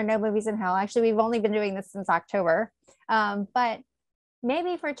year for No Movies in Hell. Actually, we've only been doing this since October. But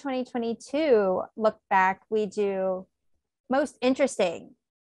maybe for 2022, look back, we do most interesting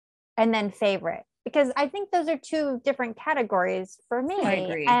and then favorite, because I think those are two different categories for me. I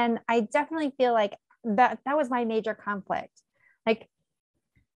agree. And I definitely feel like that was my major conflict. Like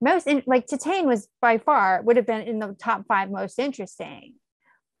Titane was by far would have been in the top 5 most interesting,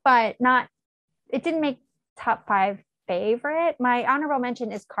 but it didn't make top 5 favorite. My honorable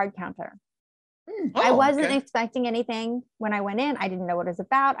mention is Card Counter. I wasn't expecting anything when I went in. I didn't know what it was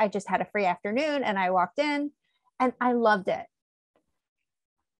about. I just had a free afternoon and I walked in and I loved it.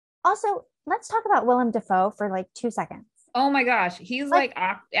 Also, let's talk about Willem Dafoe for like 2 seconds. Oh my gosh. He's like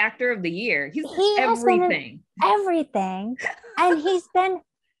actor of the year. He everything. Everything. And he's been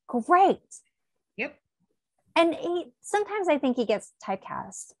great. Yep. And sometimes I think he gets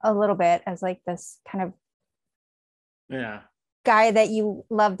typecast a little bit as like this kind of Yeah. guy that you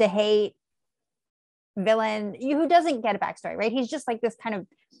love to hate, villain who doesn't get a backstory, right? He's just like this kind of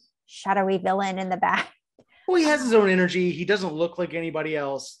shadowy villain in the back. Well, he has his own energy. He doesn't look like anybody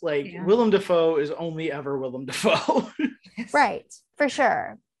else. Like Willem Dafoe is only ever Willem Dafoe. Right, for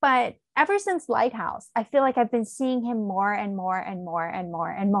sure. But ever since Lighthouse, I feel like I've been seeing him more and more and more and more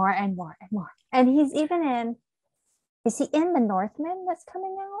and more and more and more. And he's even in, is he in The Northman that's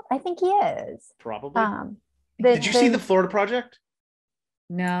coming out? I think he is. Probably. Did you see the Florida Project?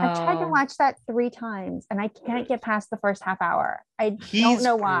 No. I tried to watch that 3 times and I can't get past the first half hour. Don't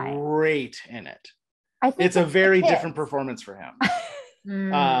know why. He's great in it. I think it's a very different performance for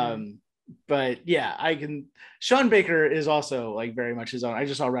him. But yeah, Sean Baker is also like very much his own. I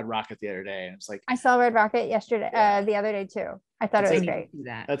just saw Red Rocket the other day and it's like, I saw Red Rocket yesterday, the other day too. I thought it was great.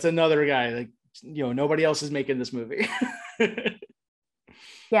 That's another guy, like, nobody else is making this movie.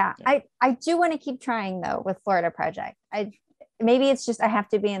 Yeah. I do want to keep trying though with Florida Project. Maybe it's just I have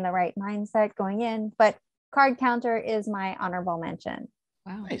to be in the right mindset going in, but Card Counter is my honorable mention.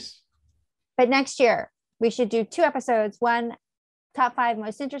 Wow. Nice. But next year we should do 2 episodes. 1, top 5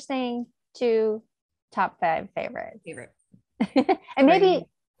 most interesting. 2, top 5 favorite. And maybe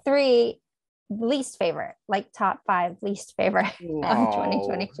 3 least favorite, like top 5 least favorite of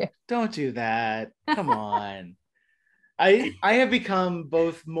 2022. Don't do that. Come on. I have become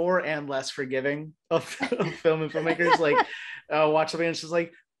both more and less forgiving of film and filmmakers. Like, watch something and it's just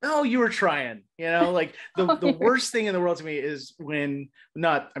like, oh, you were trying, like the worst thing in the world to me is the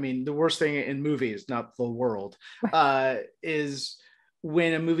worst thing in movies, not the world, is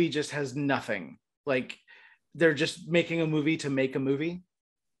when a movie just has nothing. Like, they're just making a movie to make a movie,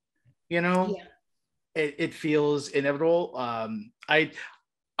 It feels inevitable. I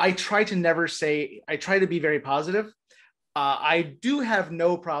try to be very positive. I do have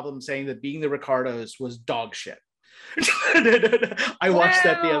no problem saying that Being the Ricardos was dog shit. I watched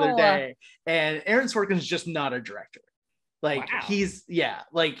that the other day, and Aaron Sorkin's just not a director. Like,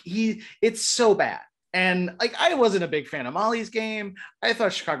 it's so bad. And like, I wasn't a big fan of Molly's Game. I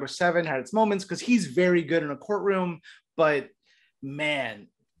thought Chicago 7 had its moments because he's very good in a courtroom, but man,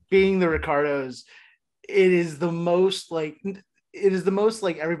 Being the Ricardos, it is the most like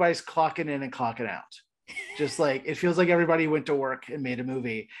everybody's clocking in and clocking out. Just like, it feels like everybody went to work and made a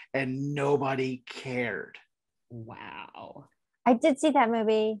movie and nobody cared. Wow. I did see that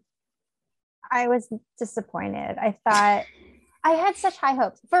movie. I was disappointed. I thought I had such high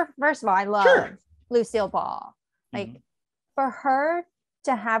hopes. First of all, I love Lucille Ball. Like, for her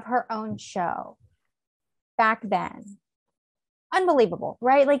to have her own show back then, unbelievable,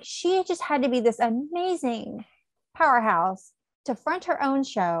 right? Like, she just had to be this amazing powerhouse to front her own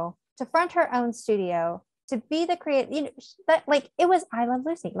show, to front her own studio, to be the creative, that, like, it was I Love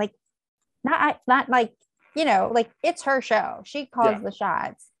Lucy. Like, not like, like, it's her show. She calls the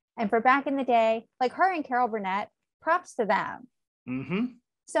shots. And for back in the day, like, her and Carol Burnett, props to them.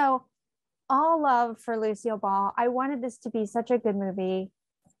 So all love for Lucille Ball. I wanted this to be such a good movie.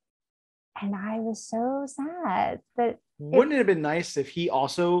 And I was so sad that wouldn't it have been nice if he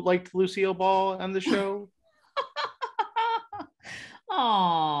also liked Lucille Ball on the show?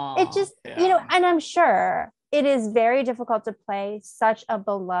 Aww. It just, and I'm sure it is very difficult to play such a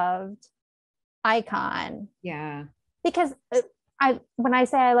beloved icon. Yeah. Because when I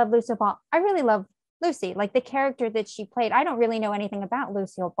say I love Lucille Ball, I really love Lucy, like the character that she played. I don't really know anything about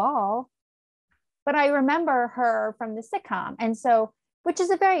Lucille Ball, but I remember her from the sitcom. And so, which is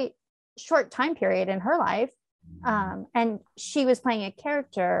a very short time period in her life. And she was playing a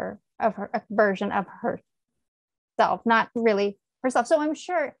character of a version of herself, not really herself. So I'm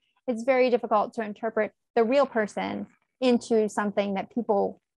sure it's very difficult to interpret the real person into something that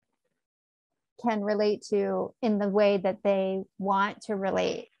people can relate to in the way that they want to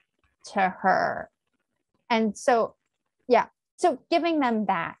relate to her. And so, so giving them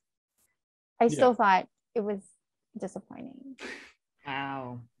that, I still thought it was disappointing.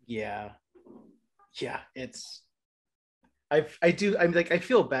 Wow. Yeah. I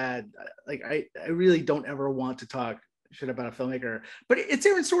feel bad. Like, I really don't ever want to talk shit about a filmmaker, but it's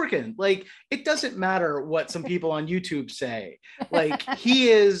Aaron Sorkin. Like, it doesn't matter what some people on YouTube say. Like,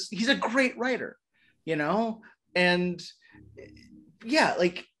 he's a great writer, and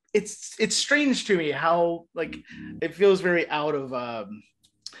like, it's strange to me how, like, it feels very out of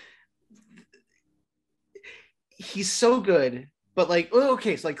he's so good, but like,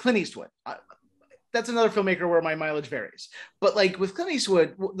 okay, so like Clint Eastwood, that's another filmmaker where my mileage varies. But like with Clint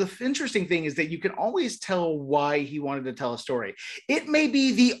Eastwood, the interesting thing is that you can always tell why he wanted to tell a story. It may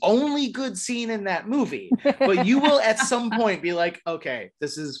be the only good scene in that movie, but you will at some point be like, okay,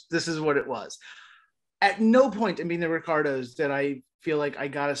 this is what it was. at no point in Being the Ricardos did I feel like I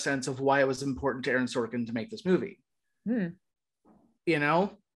got a sense of why it was important to Aaron Sorkin to make this movie. You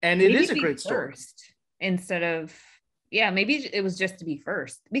know, and maybe it is a great story. First, instead of, yeah, maybe it was just to be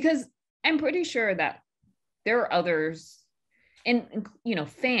first, because I'm pretty sure that there are others and, you know,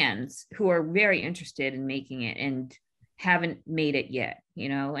 fans who are very interested in making it and haven't made it yet, you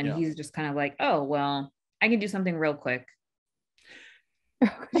know, and he's just kind of like, oh, well, I can do something real quick.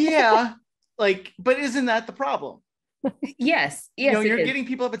 Yeah. Like, but isn't that the problem? Yes. You know, you're getting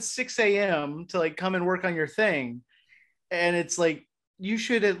people up at 6 a.m. to like come and work on your thing. And it's like, you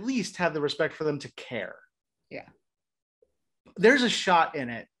should at least have the respect for them to care. Yeah. There's a shot in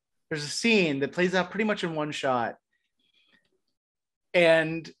it. There's a scene that plays out pretty much in one shot.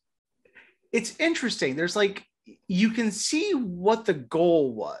 And it's interesting. There's like, you can see what the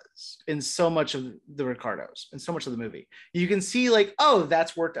goal was in so much of the Ricardos, in so much of the movie. You can see like, oh,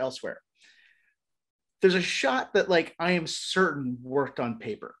 that's worked elsewhere. There's a shot that like, I am certain worked on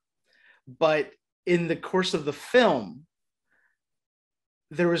paper, but in the course of the film,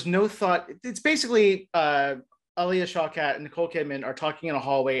 there was no thought. It's basically Alia Shawkat and Nicole Kidman are talking in a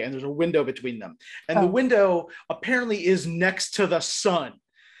hallway and there's a window between them. And the window apparently is next to the sun.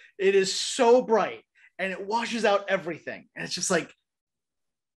 It is so bright and it washes out everything. And it's just like,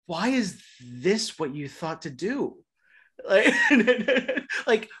 why is this what you thought to do? Like,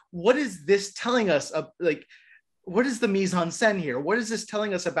 like, what is this telling us? Like, what is the mise en scène here? What is this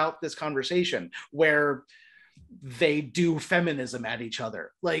telling us about this conversation where they do feminism at each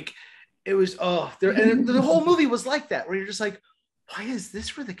other? Like, it was, and the whole movie was like that, where you're just like, why is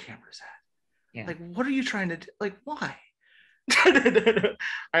this where the camera's at? Yeah. Like, what are you trying to do? Like, why?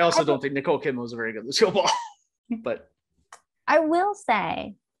 I also don't think Nicole Kidman was a very good Lucille Ball, but I will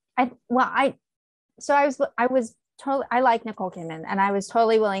say, I like Nicole Kidman, and I was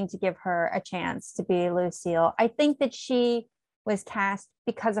totally willing to give her a chance to be Lucille. I think that she was cast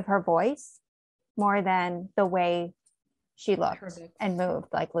because of her voice more than the way she looked and moved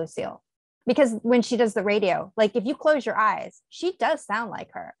like Lucille. Because when she does the radio, like if you close your eyes, she does sound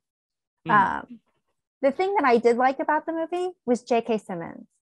like her. The thing that I did like about the movie was J.K. Simmons.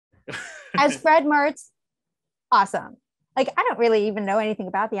 As Fred Mertz, awesome. Like, I don't really even know anything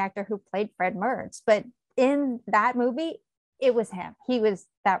about the actor who played Fred Mertz, but in that movie, it was him. He was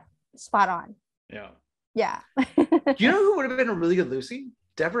that spot on. Yeah. You know who would have been a really good Lucy?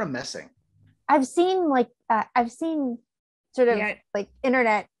 Deborah Messing. I've seen sort of like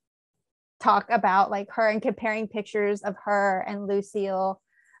internet talk about like her and comparing pictures of her and Lucille.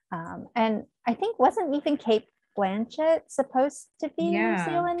 And I think wasn't even Kate Blanchett supposed to be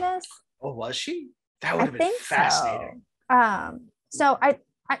Lucille in this? Oh, was she? That would have been fascinating. So I,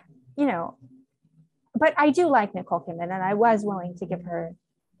 you know, but I do like Nicole Kidman, and I was willing to give her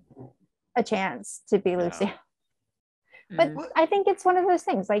a chance to be Lucy. But I think it's one of those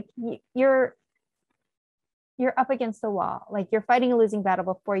things, like you're up against the wall, like you're fighting a losing battle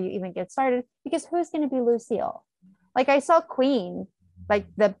before you even get started, because who's going to be Lucille? Like I saw Queen, like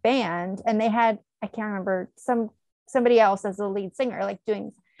the band, and they had, I can't remember, somebody else as the lead singer, like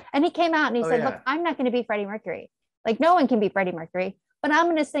doing, and he came out and he said, look, I'm not going to be Freddie Mercury. Like no one can be Freddie Mercury, but I'm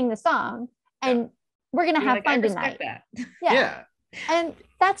going to sing the song and we're going to have fun tonight. Yeah. And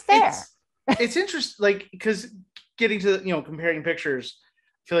that's fair. It's interesting, like, because getting to, you know, comparing pictures,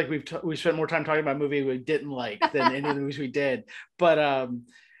 I feel like we've spent more time talking about a movie we didn't like than any of the movies we did. But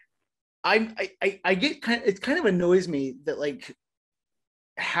I get it kind of annoys me that like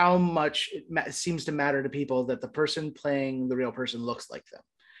how much it seems to matter to people that the person playing the real person looks like them.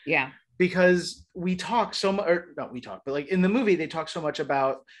 Yeah. Because we talk so much, or not we talk, but like in the movie, they talk so much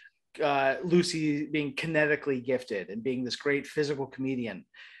about Lucy being kinetically gifted and being this great physical comedian.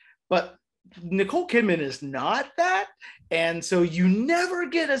 But Nicole Kidman is not that. And so you never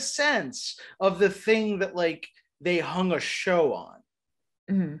get a sense of the thing that like they hung a show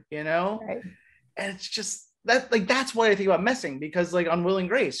on, you know? Right. And it's just that, like, that's why I think about Messing, because like on Will and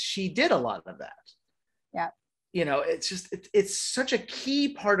Grace, she did a lot of that. Yeah. You know, it's just, it's such a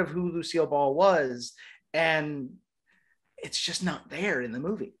key part of who Lucille Ball was. And it's just not there in the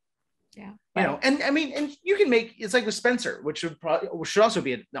movie. Yeah. You know, and I mean, and you can make, it's like with Spencer, which should also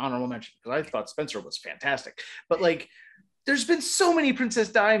be an honorable mention, because I thought Spencer was fantastic. But like, there's been so many Princess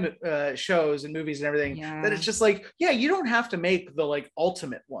Di shows and movies and everything that it's just like, yeah, you don't have to make the like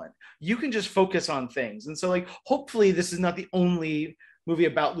ultimate one. You can just focus on things. And so like, hopefully this is not the only movie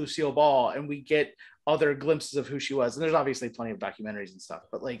about Lucille Ball, and we get other glimpses of who she was. And there's obviously plenty of documentaries and stuff,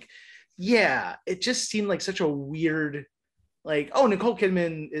 but like, yeah, it just seemed like such a weird, like, oh, Nicole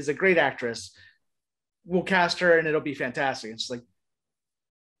Kidman is a great actress, we'll cast her and it'll be fantastic. It's just like,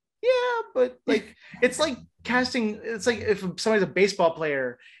 Yeah, but like it's like casting. It's like if somebody's a baseball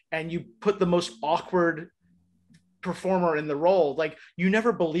player and you put the most awkward performer in the role, like you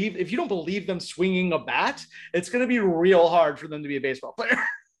never believe, if you don't believe them swinging a bat, it's going to be real hard for them to be a baseball player.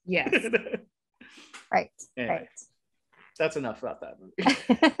 Yes. Right. Anyway, Right. that's enough about that movie.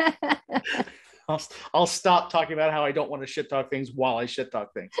 I'll stop talking about how I don't want to shit talk things while I shit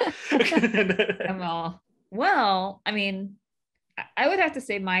talk things. Well, I mean, I would have to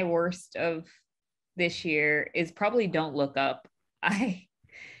say my worst of this year is probably Don't Look Up. I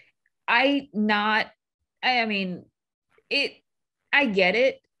mean, I get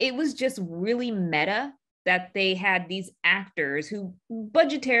it. It was just really meta that they had these actors who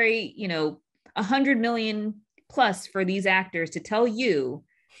budgetary, 100 million plus for these actors to tell you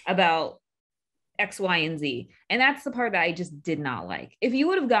about X, Y, and Z. And that's the part that I just did not like. If you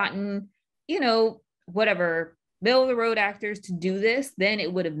would have gotten, whatever, middle of the road actors to do this, then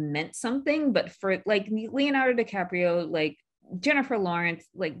it would have meant something. But for like Leonardo DiCaprio, like Jennifer Lawrence,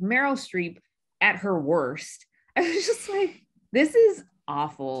 like Meryl Streep at her worst, I was just like, this is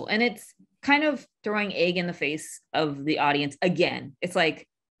awful. And it's kind of throwing egg in the face of the audience again. It's like,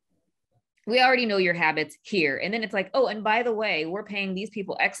 we already know your habits here. And then it's like, oh, and by the way, we're paying these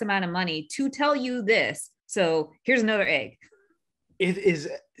people X amount of money to tell you this. So here's another egg.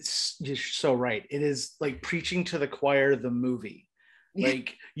 You're so right. It is like preaching to the choir, the movie.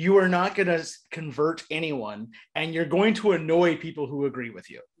 Like you are not going to convert anyone and you're going to annoy people who agree with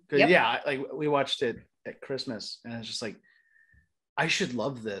you. Because like we watched it at Christmas and it's just like, I should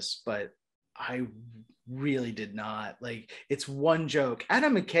love this, but I really did not. Like it's one joke.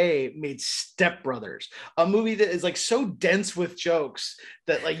 Adam McKay made Step Brothers, a movie that is like so dense with jokes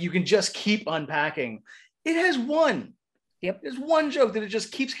that like you can just keep unpacking. It has one. Yep. There's one joke that it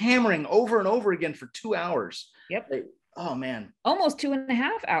just keeps hammering over and over again for 2 hours. Yep. Like, oh man. Almost 2.5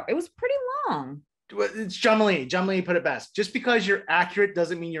 hours. It was pretty long. It's John Mulaney. John Mulaney put it best. Just because you're accurate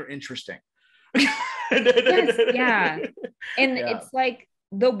doesn't mean you're interesting. Yes, yeah. And it's like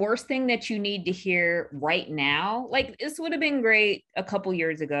the worst thing that you need to hear right now. Like this would have been great a couple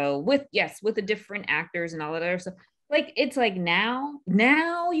years ago with the different actors and all that other stuff. Like it's like now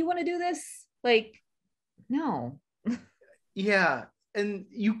you want to do this? Like, no. Yeah. And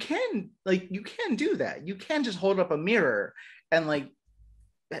you can do that. You can just hold up a mirror and like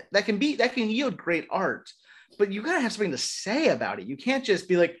that can yield great art, but you gotta have something to say about it. You can't just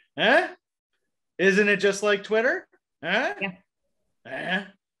be like, isn't it just like Twitter? Yeah.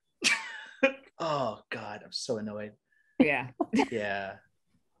 Oh God, I'm so annoyed. Yeah. Yeah.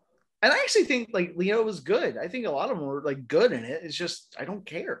 And I actually think like Leo was good. I think a lot of them were like good in it. It's just I don't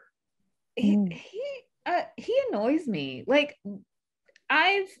care. He annoys me. Like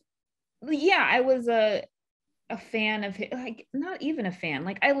I was a fan of his, like not even a fan.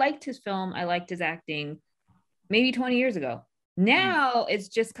 Like I liked his film, I liked his acting maybe 20 years ago. Now it's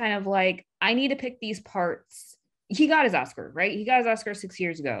just kind of like I need to pick these parts. He got his Oscar, right? He got his Oscar 6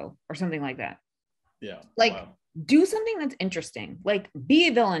 years ago or something like that. Yeah. Like do something that's interesting. Like be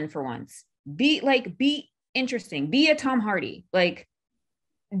a villain for once. Be interesting. Be a Tom Hardy. Like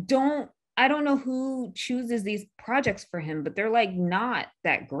I don't know who chooses these projects for him, but they're like not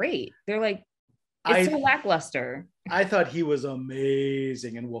that great. They're like so lackluster. I thought he was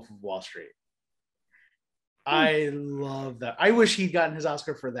amazing in Wolf of Wall Street. I love that. I wish he'd gotten his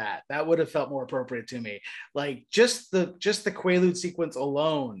Oscar for that. That would have felt more appropriate to me. Like just the Quaalude sequence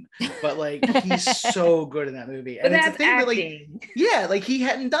alone, but like he's so good in that movie. And but it's a thing acting. that like he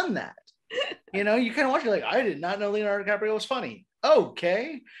hadn't done that. You kind of watch it like I did not know Leonardo DiCaprio was funny.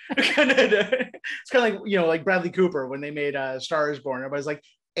 Okay. It's kind of like like Bradley Cooper when they made Star is Born. Everybody's like,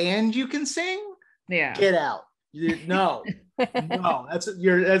 and you can sing? Yeah. Get out. No, that's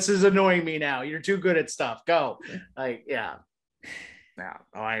is annoying me now. You're too good at stuff. Go. Like, yeah. Yeah.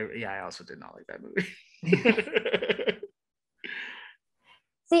 Oh, I also did not like that movie.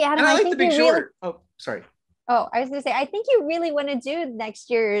 See, Adam, and I like The Big Short. Really... Oh, sorry. Oh, I was gonna say, I think you really want to do next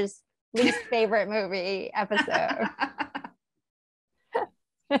year's least favorite movie episode.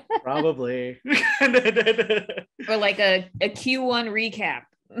 Probably. Or like a Q1 recap.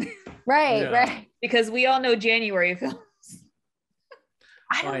 Right. Because we all know January films.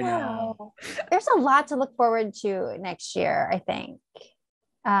 I don't know. There's a lot to look forward to next year, I think.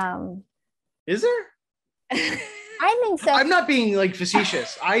 Is there? I think so. I'm not being like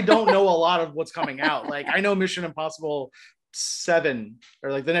facetious. I don't know a lot of what's coming out. Like I know Mission Impossible 7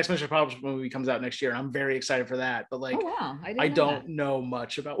 or like the next Mission Impossible movie comes out next year. And I'm very excited for that. But like, I don't know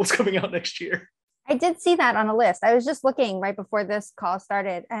much about what's coming out next year. I did see that on a list. I was just looking right before this call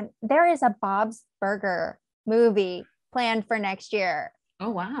started, and there is a Bob's Burger movie planned for next year. Oh,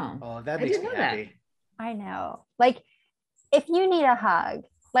 wow. Oh, that I makes didn't me know that. happy. I know. Like, if you need a hug,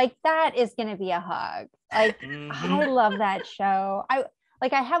 like that is going to be a hug. Like, I love that show. I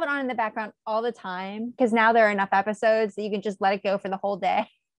have it on in the background all the time because now there are enough episodes that you can just let it go for the whole day.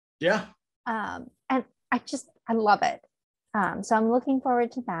 Yeah. And I love it. So I'm looking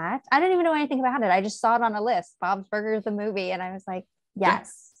forward to that. I don't even know anything about it. I just saw it on a list, Bob's Burgers, the movie. And I was like,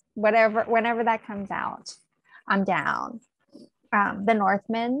 yes, whenever that comes out, I'm down. The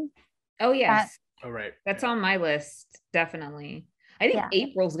Northman. Oh, yes. Oh, right. That's on my list. Definitely. I think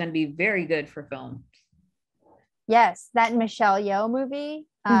April's going to be very good for film. Yes. That Michelle Yeoh movie.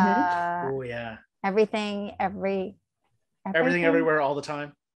 Oh, yeah. Everything, everywhere, all the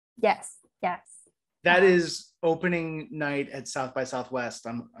time. Yes. That is opening night at South by Southwest.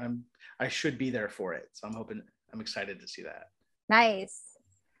 I should be there for it. So I'm excited to see that. Nice.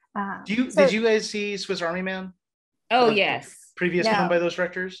 Did you guys see Swiss Army Man? Oh, yes. Previous film by those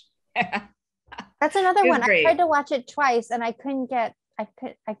directors? That's another one. Great. I tried to watch it twice and I couldn't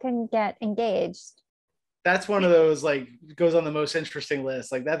get engaged. That's one of those, like, goes on the most interesting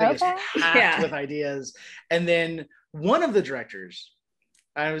list. Like, that thing is packed with ideas. And then one of the directors,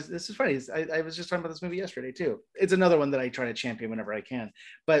 this is funny. I was just talking about this movie yesterday too. It's another one that I try to champion whenever I can.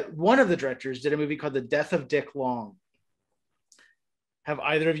 But one of the directors did a movie called The Death of Dick Long. Have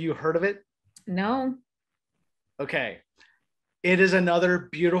either of you heard of it? No. Okay. It is another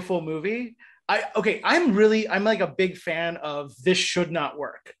beautiful movie. I'm like a big fan of this should not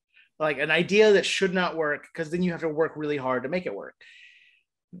work. Like an idea that should not work, because then you have to work really hard to make it work.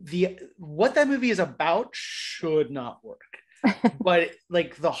 What that movie is about should not work. But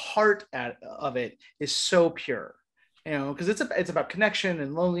like the heart of it is so pure, because it's about connection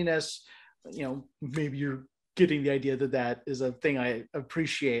and loneliness. Maybe you're getting the idea that is a thing I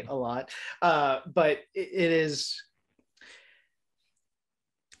appreciate a lot, but it's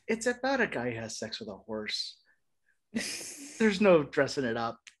about a guy who has sex with a horse. There's no dressing it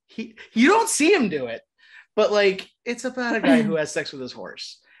up. You don't see him do it, but like it's about a guy who has sex with his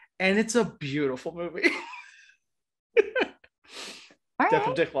horse, and it's a beautiful movie. Death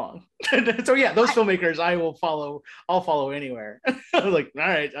of Dick Long. So yeah, those filmmakers I'll follow anywhere. I was like, all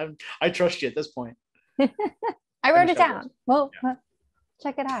right, I trust you at this point. I wrote it down. Well,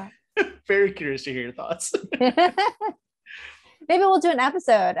 check it out. Very curious to hear your thoughts. Maybe we'll do an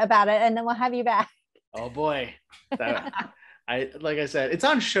episode about it and then we'll have you back. Oh boy. Like I said, it's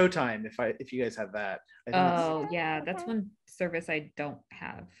on Showtime if you guys have that. That's one service I don't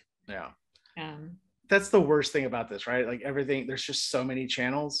have. Yeah. That's the worst thing about this, right? Like everything, there's just so many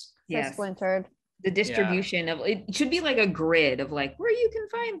channels. Yes. Splintered. The distribution of it should be like a grid of like where you can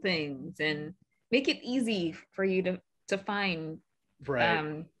find things and make it easy for you to find.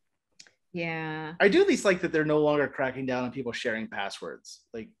 Right. Yeah. I do at least like that they're no longer cracking down on people sharing passwords.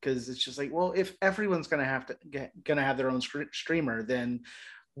 Like, because it's just like, well, if everyone's gonna have their own streamer, then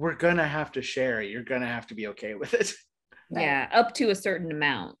we're gonna have to share it. You're gonna have to be okay with it. Yeah, up to a certain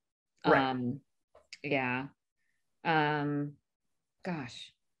amount. Right. Yeah.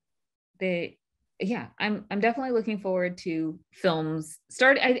 Gosh. I'm definitely looking forward to films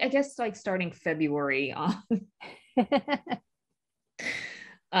I guess like starting February on.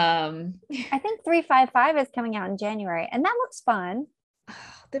 I think 355 is coming out in January and that looks fun.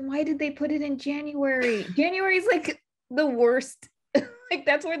 Then why did they put it in January? January is like the worst. Like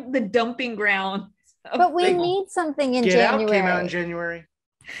that's where the dumping ground. But we need something in Get January. Out came out in January.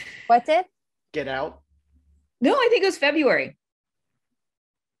 What's it? Get Out. No, I think it was February.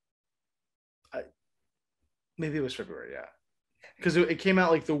 Maybe it was February, yeah. Because it came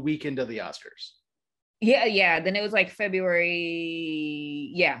out like the weekend of the Oscars. Yeah. Then it was like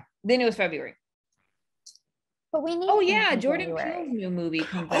February. Yeah. Then it was February. But we need. Oh yeah, Jordan Peele's new movie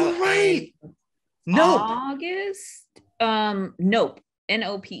comes out. Oh right. Nope. August. Nope.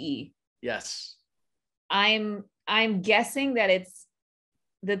 NOPE. Yes. I'm guessing that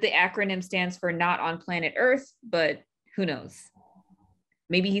the acronym stands for Not on Planet Earth, but who knows?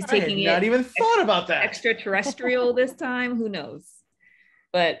 Maybe he's taking it. Not even thought about that. Extraterrestrial this time. Who knows?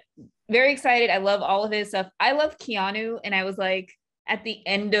 But very excited. I love all of his stuff. I love Keanu, and I was like, at the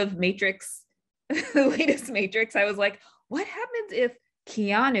end of Matrix, the latest Matrix, I was like, what happens if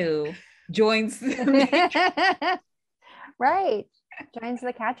Keanu joins the Matrix? Right. Joins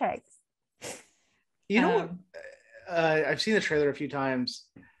the Catrix. You know, I've seen the trailer a few times.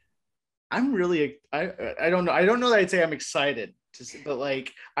 I'm really, I don't know. I don't know that I'd say I'm excited, but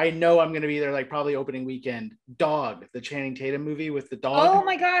like, I know I'm going to be there, like probably opening weekend. Dog, the Channing Tatum movie with the dog. Oh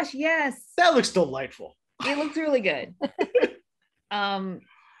my gosh. Yes. That looks delightful. It looks really good.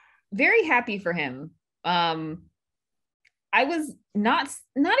 Very happy for him. I was not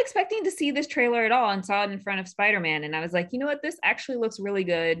expecting to see this trailer at all and saw it in front of Spider-Man. And I was like, you know what? This actually looks really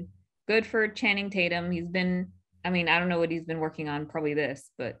good. Good for Channing Tatum. I don't know what he's been working on, probably this,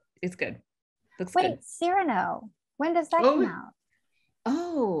 but it's good. Looks good. Wait, Cyrano. When does that come out?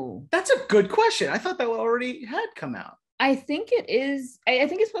 Oh, that's a good question. I thought that already had come out. I think it is. I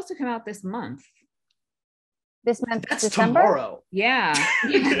think it's supposed to come out this month. This month, that's December? Tomorrow. Yeah.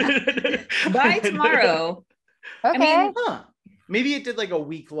 By tomorrow. Okay. Maybe it did like a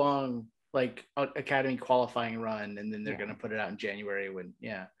week-long like Academy qualifying run, and then they're gonna put it out in January when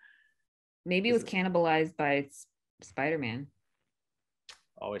maybe it was cannibalized by Spider-Man.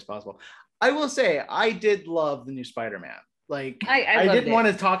 Always possible. I will say I did love the new Spider-Man. Like I didn't want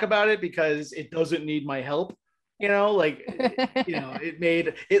to talk about it because it doesn't need my help. It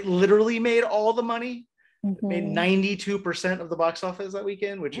literally made all the money. It made 92% of the box office that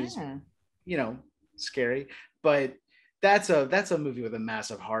weekend, which is scary. But that's a movie with a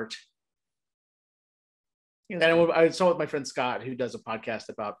massive heart. And I saw with my friend Scott, who does a podcast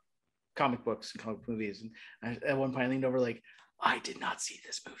about comic books and comic movies, and at one point I leaned over like, I did not see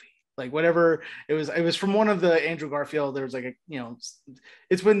this movie. Like whatever it was from one of the Andrew Garfield. There was like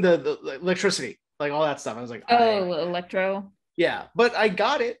it's when the electricity, like all that stuff. I was like, Electro. Yeah, but I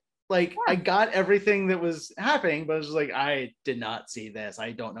got it. Like I got everything that was happening, but I was just like, I did not see this.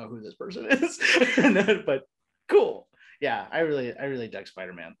 I don't know who this person is, but cool. Yeah, I really dug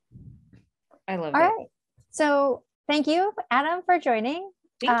Spider-Man. I love it. All right. So thank you, Adam, for joining.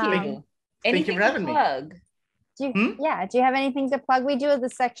 Thank you. Thank you for having me. Do you have anything to plug? We do the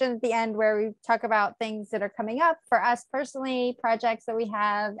section at the end where we talk about things that are coming up for us personally, projects that we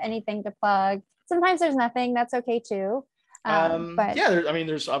have, anything to plug. Sometimes there's nothing. That's okay too.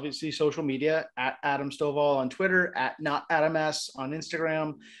 There's obviously social media at Adam Stovall on Twitter, at Not Adam S on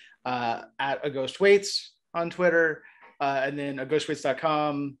Instagram, at A Ghost Waits on Twitter, and then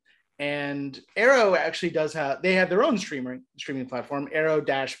aghostwaits.com. And Arrow actually they have their own streaming platform,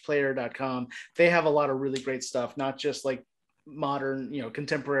 arrow-player.com. They have a lot of really great stuff, not just like modern,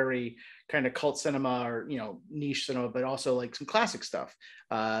 contemporary kind of cult cinema or, niche cinema, but also like some classic stuff,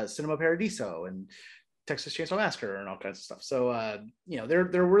 Cinema Paradiso and Texas Chainsaw Massacre and all kinds of stuff. So,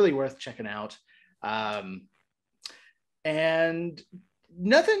 they're really worth checking out. And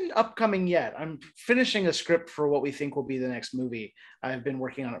nothing upcoming yet. I'm finishing a script for what we think will be the next movie. I've been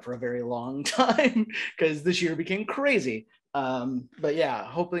working on it for a very long time because this year became crazy. But yeah,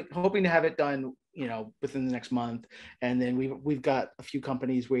 hoping to have it done, within the next month. And then we've got a few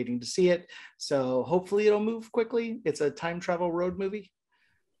companies waiting to see it. So hopefully it'll move quickly. It's a time travel road movie.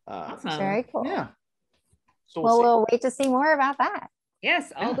 Awesome. Very cool. Yeah. So we'll wait to see more about that.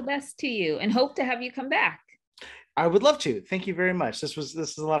 Yes, all the best to you, and hope to have you come back. I would love to. Thank you very much. This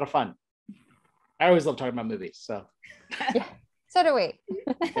is a lot of fun. I always love talking about movies. So yeah, so do we.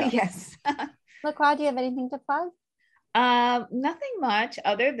 Yes. Lacroix, do you have anything to plug? Nothing much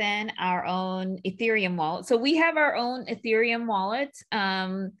other than our own Ethereum wallet. So we have our own Ethereum wallet.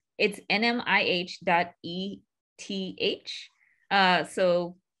 It's NMiH.ETH.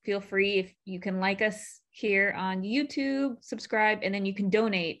 So feel free, if you can like us here on YouTube, subscribe, and then you can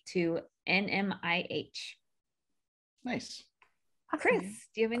donate to NMiH. Nice. Awesome. Kris,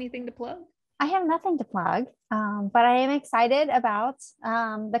 do you have anything to plug? I have nothing to plug, but I am excited about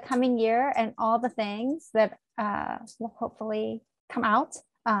the coming year and all the things that will hopefully come out.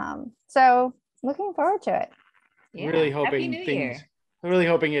 So looking forward to it. Yeah. Really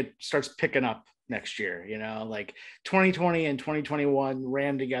hoping it starts picking up next year. Like 2020 and 2021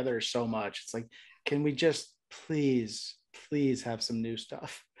 ran together so much. It's like, can we just please have some new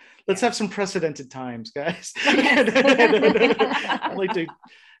stuff? Let's have some precedented times, guys. I'd like to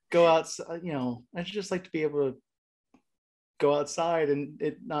go outside, I'd just like to be able to go outside and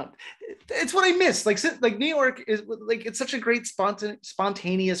it's what I miss. Like New York is like, it's such a great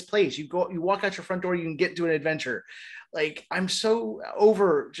spontaneous place. You walk out your front door, you can get to an adventure. Like, I'm so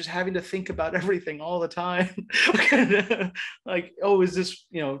over just having to think about everything all the time. Like, oh, is this,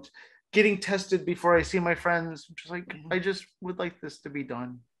 getting tested before I see my friends? Just like, I just would like this to be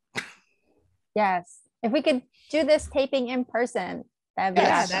done. Yes. If we could do this taping in person, that'd be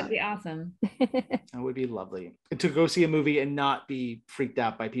awesome. That'd be awesome. That would be lovely. And to go see a movie and not be freaked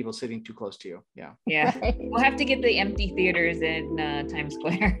out by people sitting too close to you. Yeah. Yeah. Right. We'll have to get the empty theaters in Times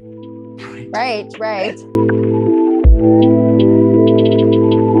Square. Right.